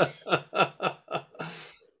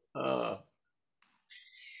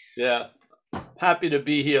 Yeah. Happy to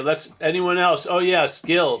be here. Anyone else? Oh yes,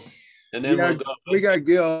 Gil. And then we'll go. We got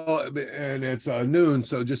Gil, and it's noon,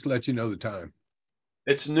 so just to let you know the time.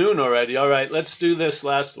 It's noon already. All right, let's do this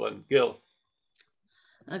last one. Gil.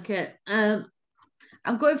 Okay. I'm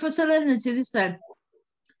going for serenity this time.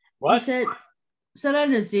 What? You said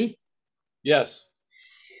serenity. Yes.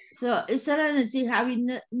 So is serenity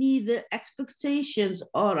having neither expectations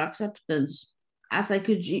or acceptance? As I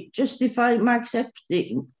could justify my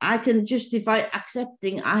accepting, I can justify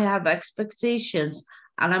accepting I have expectations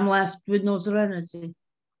and I'm left with no serenity.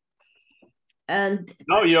 And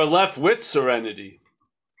no, you're left with serenity.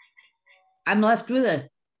 I'm left with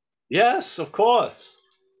it. Yes, of course.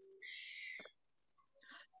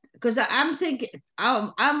 Because I'm thinking,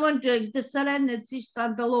 I'm wondering, does serenity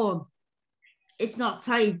stand alone? It's not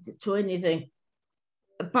tied to anything.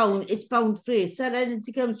 It's bound free.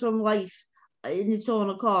 Serenity comes from life in its own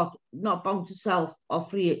accord, not bound to self or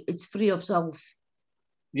free. It's free of self.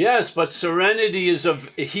 Yes, but serenity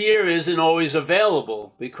isn't always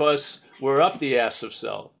available because we're up the ass of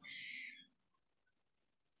self.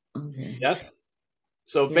 Okay. Yes.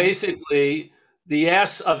 So Yeah. basically, the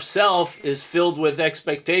ass of self is filled with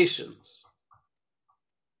expectations.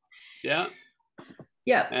 Yeah.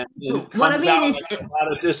 Yeah. And it What I comes mean out is, like a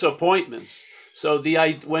lot of disappointments. So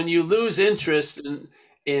when you lose interest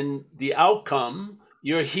in the outcome,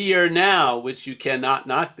 you're here now, which you cannot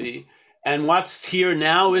not be. And what's here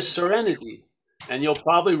now is serenity, and you'll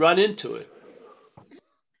probably run into it.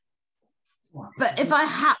 but if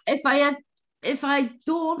I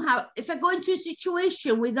go into a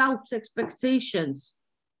situation without expectations.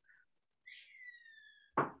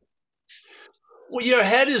 Well, your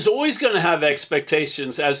head is always going to have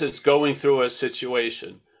expectations as it's going through a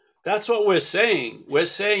situation. That's what we're saying. We're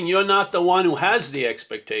saying you're not the one who has the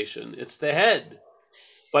expectation. It's the head.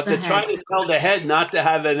 But to try to tell the head not to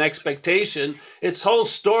have an expectation, its whole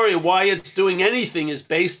story of why it's doing anything is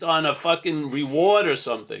based on a fucking reward or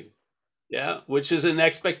something. Yeah, which is an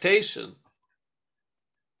expectation.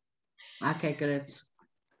 Okay, great.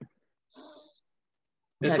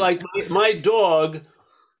 It's like my dog,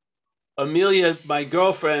 Amelia, my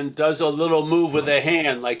girlfriend, does a little move with her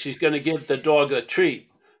hand, like she's going to give the dog a treat.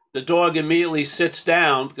 The dog immediately sits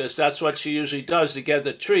down because that's what she usually does to get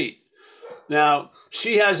the treat. Now,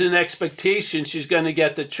 she has an expectation she's going to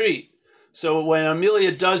get the treat. So when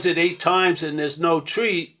Amelia does it 8 times and there's no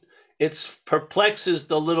treat, it perplexes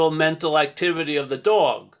the little mental activity of the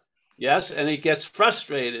dog. Yes, and it gets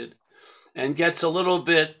frustrated and gets a little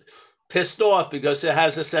bit pissed off because it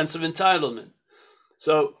has a sense of entitlement.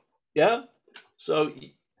 So, yeah. So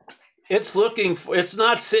it's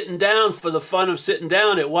not sitting down for the fun of sitting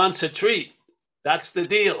down. It wants a treat. That's the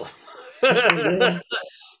deal.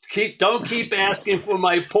 Don't keep asking for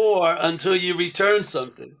my paw until you return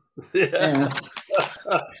something. Yeah.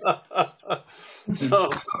 So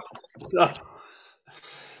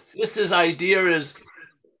this idea is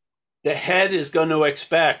the head is going to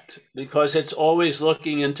expect because it's always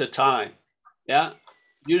looking into time. Yeah.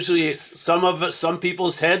 Usually some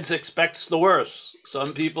people's heads expects the worst.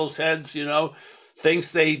 Some people's heads,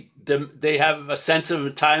 thinks they have a sense of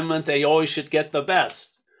entitlement. They always should get the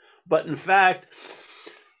best. But in fact,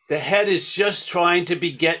 the head is just trying to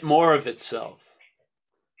beget more of itself.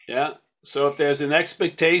 Yeah. So if there's an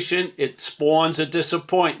expectation, it spawns a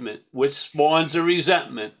disappointment, which spawns a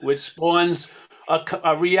resentment, which spawns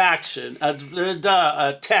a reaction,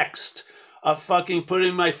 a text, a fucking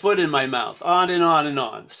putting my foot in my mouth, on and on and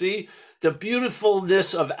on. See, the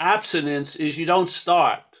beautifulness of abstinence is you don't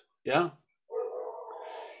start. Yeah.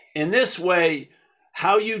 In this way,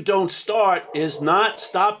 how you don't start is not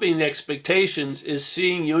stopping the expectations, is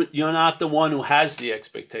seeing you're not the one who has the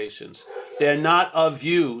expectations. They're not of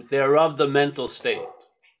you. They're of the mental state.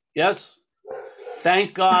 Yes?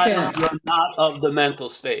 Thank God you're not of the mental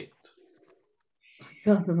state.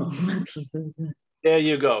 There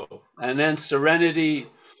you go. And then serenity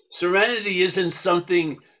isn't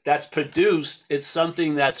something that's produced. It's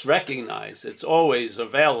something that's recognized. It's always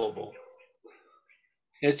available.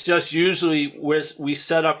 It's just usually we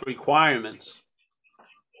set up requirements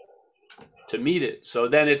to meet it. So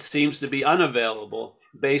then it seems to be unavailable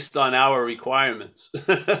based on our requirements.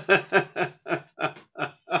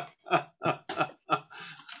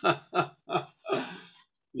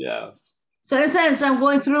 Yeah. So in a sense, I'm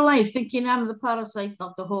going through life thinking I'm the parasite,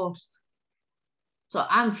 not the host. So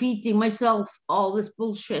I'm feeding myself all this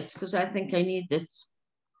bullshit because I think I need it.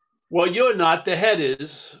 Well, you're not. The head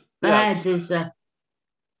is. The head is.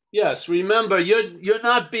 Yes, remember, you're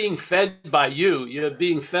not being fed by you. You're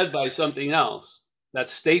being fed by something else that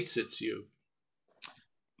states it's you.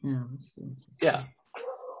 Yeah.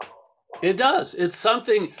 It does. It's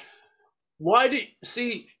something. Why do you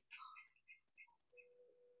see?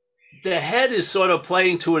 The head is sort of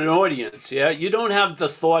playing to an audience. Yeah. You don't have the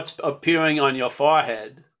thoughts appearing on your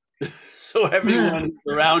forehead. so everyone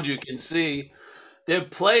who's around you can see. They're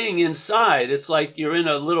playing inside. It's like you're in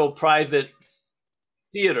a little private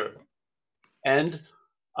theater, and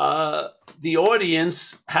the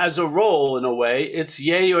audience has a role in a way. It's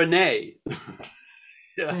yay or nay.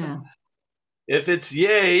 Yeah. If it's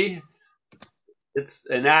yay, it's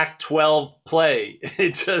an Act 12 play.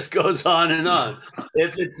 It just goes on and on.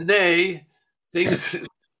 If it's nay,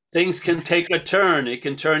 things can take a turn. It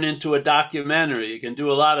can turn into a documentary. It can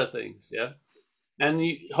do a lot of things. Yeah. And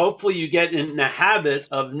hopefully you get in the habit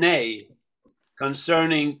of nay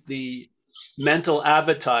concerning the mental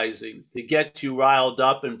advertising to get you riled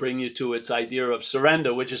up and bring you to its idea of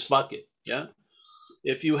surrender, which is fuck it. Yeah.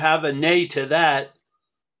 If you have a nay to that,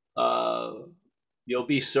 you'll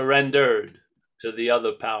be surrendered to the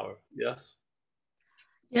other power. Yes.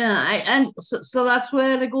 Yeah, and so that's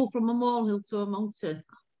where I go from a molehill to a mountain.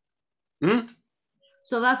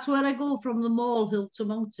 So that's where I go from the molehill to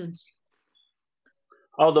mountains.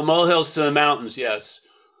 Oh, the molehills to the mountains. Yes.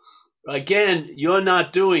 Again, you're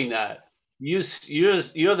not doing that. You're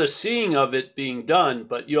the seeing of it being done,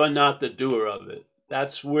 but you're not the doer of it.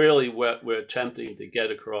 That's really what we're attempting to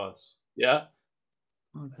get across. Yeah.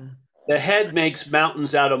 Okay. The head makes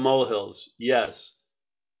mountains out of molehills. Yes.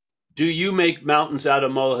 Do you make mountains out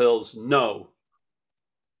of molehills? No.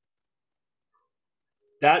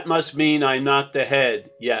 That must mean I'm not the head.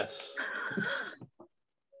 Yes.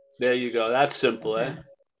 There you go. That's simple, eh?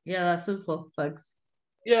 Yeah, that's simple. Thanks.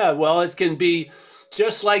 Yeah, well, it can be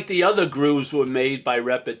just like the other grooves were made by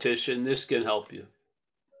repetition. This can help you.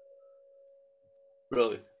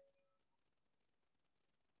 Really.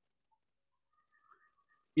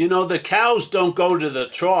 You know, the cows don't go to the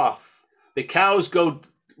trough. The cows go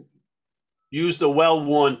use the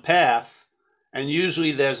well-worn path, and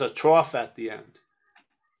usually there's a trough at the end.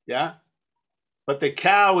 Yeah? But the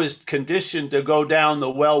cow is conditioned to go down the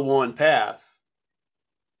well-worn path.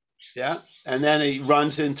 Yeah? And then he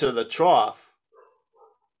runs into the trough.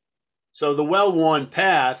 So the well-worn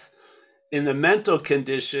path, in the mental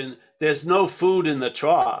condition, there's no food in the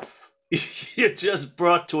trough. You're just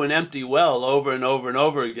brought to an empty well over and over and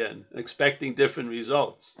over again, expecting different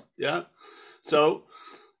results. Yeah? So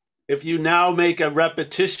if you now make a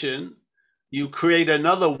repetition, you create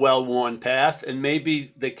another well-worn path, and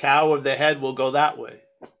maybe the cow or the head will go that way.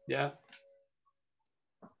 Yeah?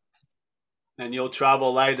 And you'll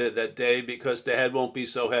travel lighter that day because the head won't be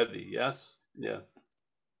so heavy. Yes? Yeah.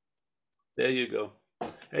 There you go.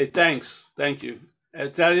 Hey, thanks. Thank you.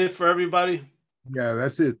 Is that it for everybody? Yeah,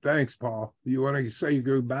 that's it. Thanks, Paul. You want to say your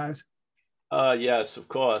goodbyes? Yes, of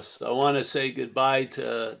course. I want to say goodbye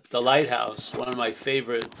to the Lighthouse, one of my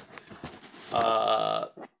favorite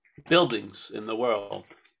buildings in the world,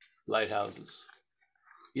 lighthouses.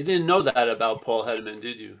 You didn't know that about Paul Hedman,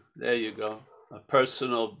 did you? There you go. A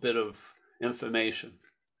personal bit of information.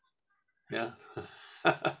 Yeah.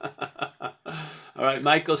 All right,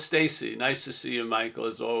 Michael Stacy. Nice to see you, Michael,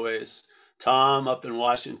 as always. Tom up in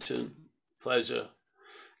Washington. Pleasure.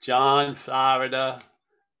 John, Florida.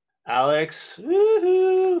 Alex.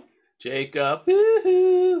 Woohoo. Jacob.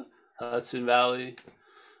 Woohoo. Hudson Valley.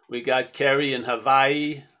 We got Kerry in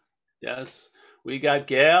Hawaii. Yes. We got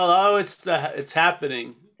Gail. Oh, it's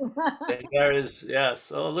happening. There is,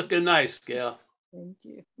 yes. Oh, looking nice, Gail. Thank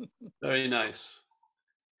you. Very nice.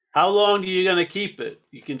 How long are you going to keep it?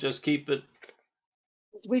 You can just keep it.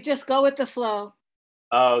 We just go with the flow.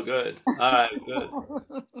 Oh, good. All right, good.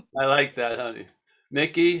 I like that, honey.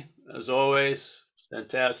 Mickey, as always,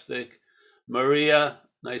 fantastic. Maria,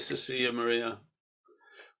 nice to see you, Maria.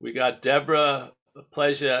 We got Deborah. A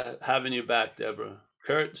pleasure having you back, Deborah.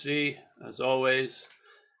 Kurt Z, as always.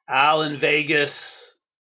 Al in Vegas.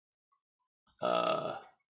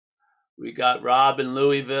 We got Rob in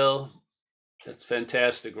Louisville. That's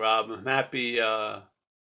fantastic, Rob. I'm happy,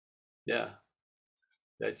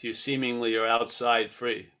 that you seemingly are outside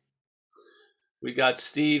free. We got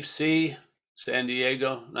Steve C, San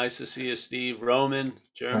Diego. Nice to see you, Steve. Roman,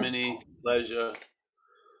 Germany. Pleasure.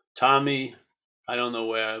 Tommy, I don't know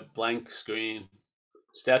where, blank screen.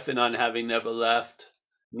 Stefan on having never left.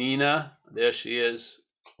 Nina, there she is.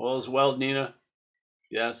 All's well, Nina?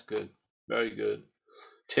 Yes, good. Very good.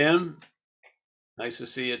 Tim, nice to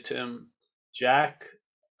see you, Tim. Jack,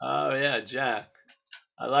 oh yeah, Jack.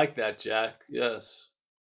 I like that, Jack, yes.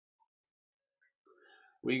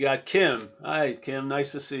 We got Kim. Hi, Kim,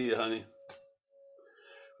 nice to see you, honey.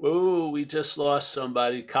 Whoa, we just lost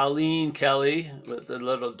somebody. Colleen Kelly with the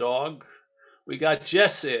little dog. We got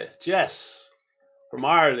Jess from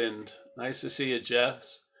Ireland. Nice to see you,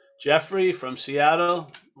 Jess. Jeffrey from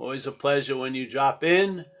Seattle. Always a pleasure when you drop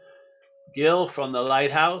in. Gil from the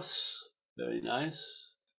Lighthouse. Very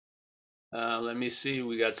nice. Let me see.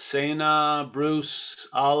 We got Sena, Bruce,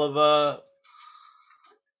 Oliver,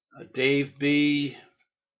 Dave B.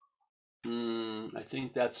 I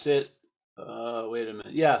think that's it. Wait a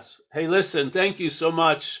minute. Yes. Hey, listen, thank you so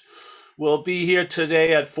much. We'll be here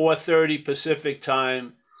today at 4:30 Pacific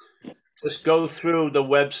time. Just go through the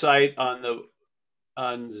website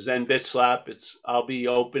on Zen Bitch Slap. I'll be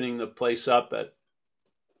opening the place up at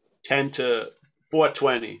 10 to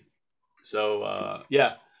 4:20. So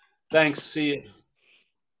yeah. Thanks. See you.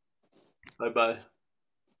 Bye-bye.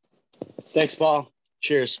 Thanks, Paul.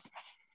 Cheers.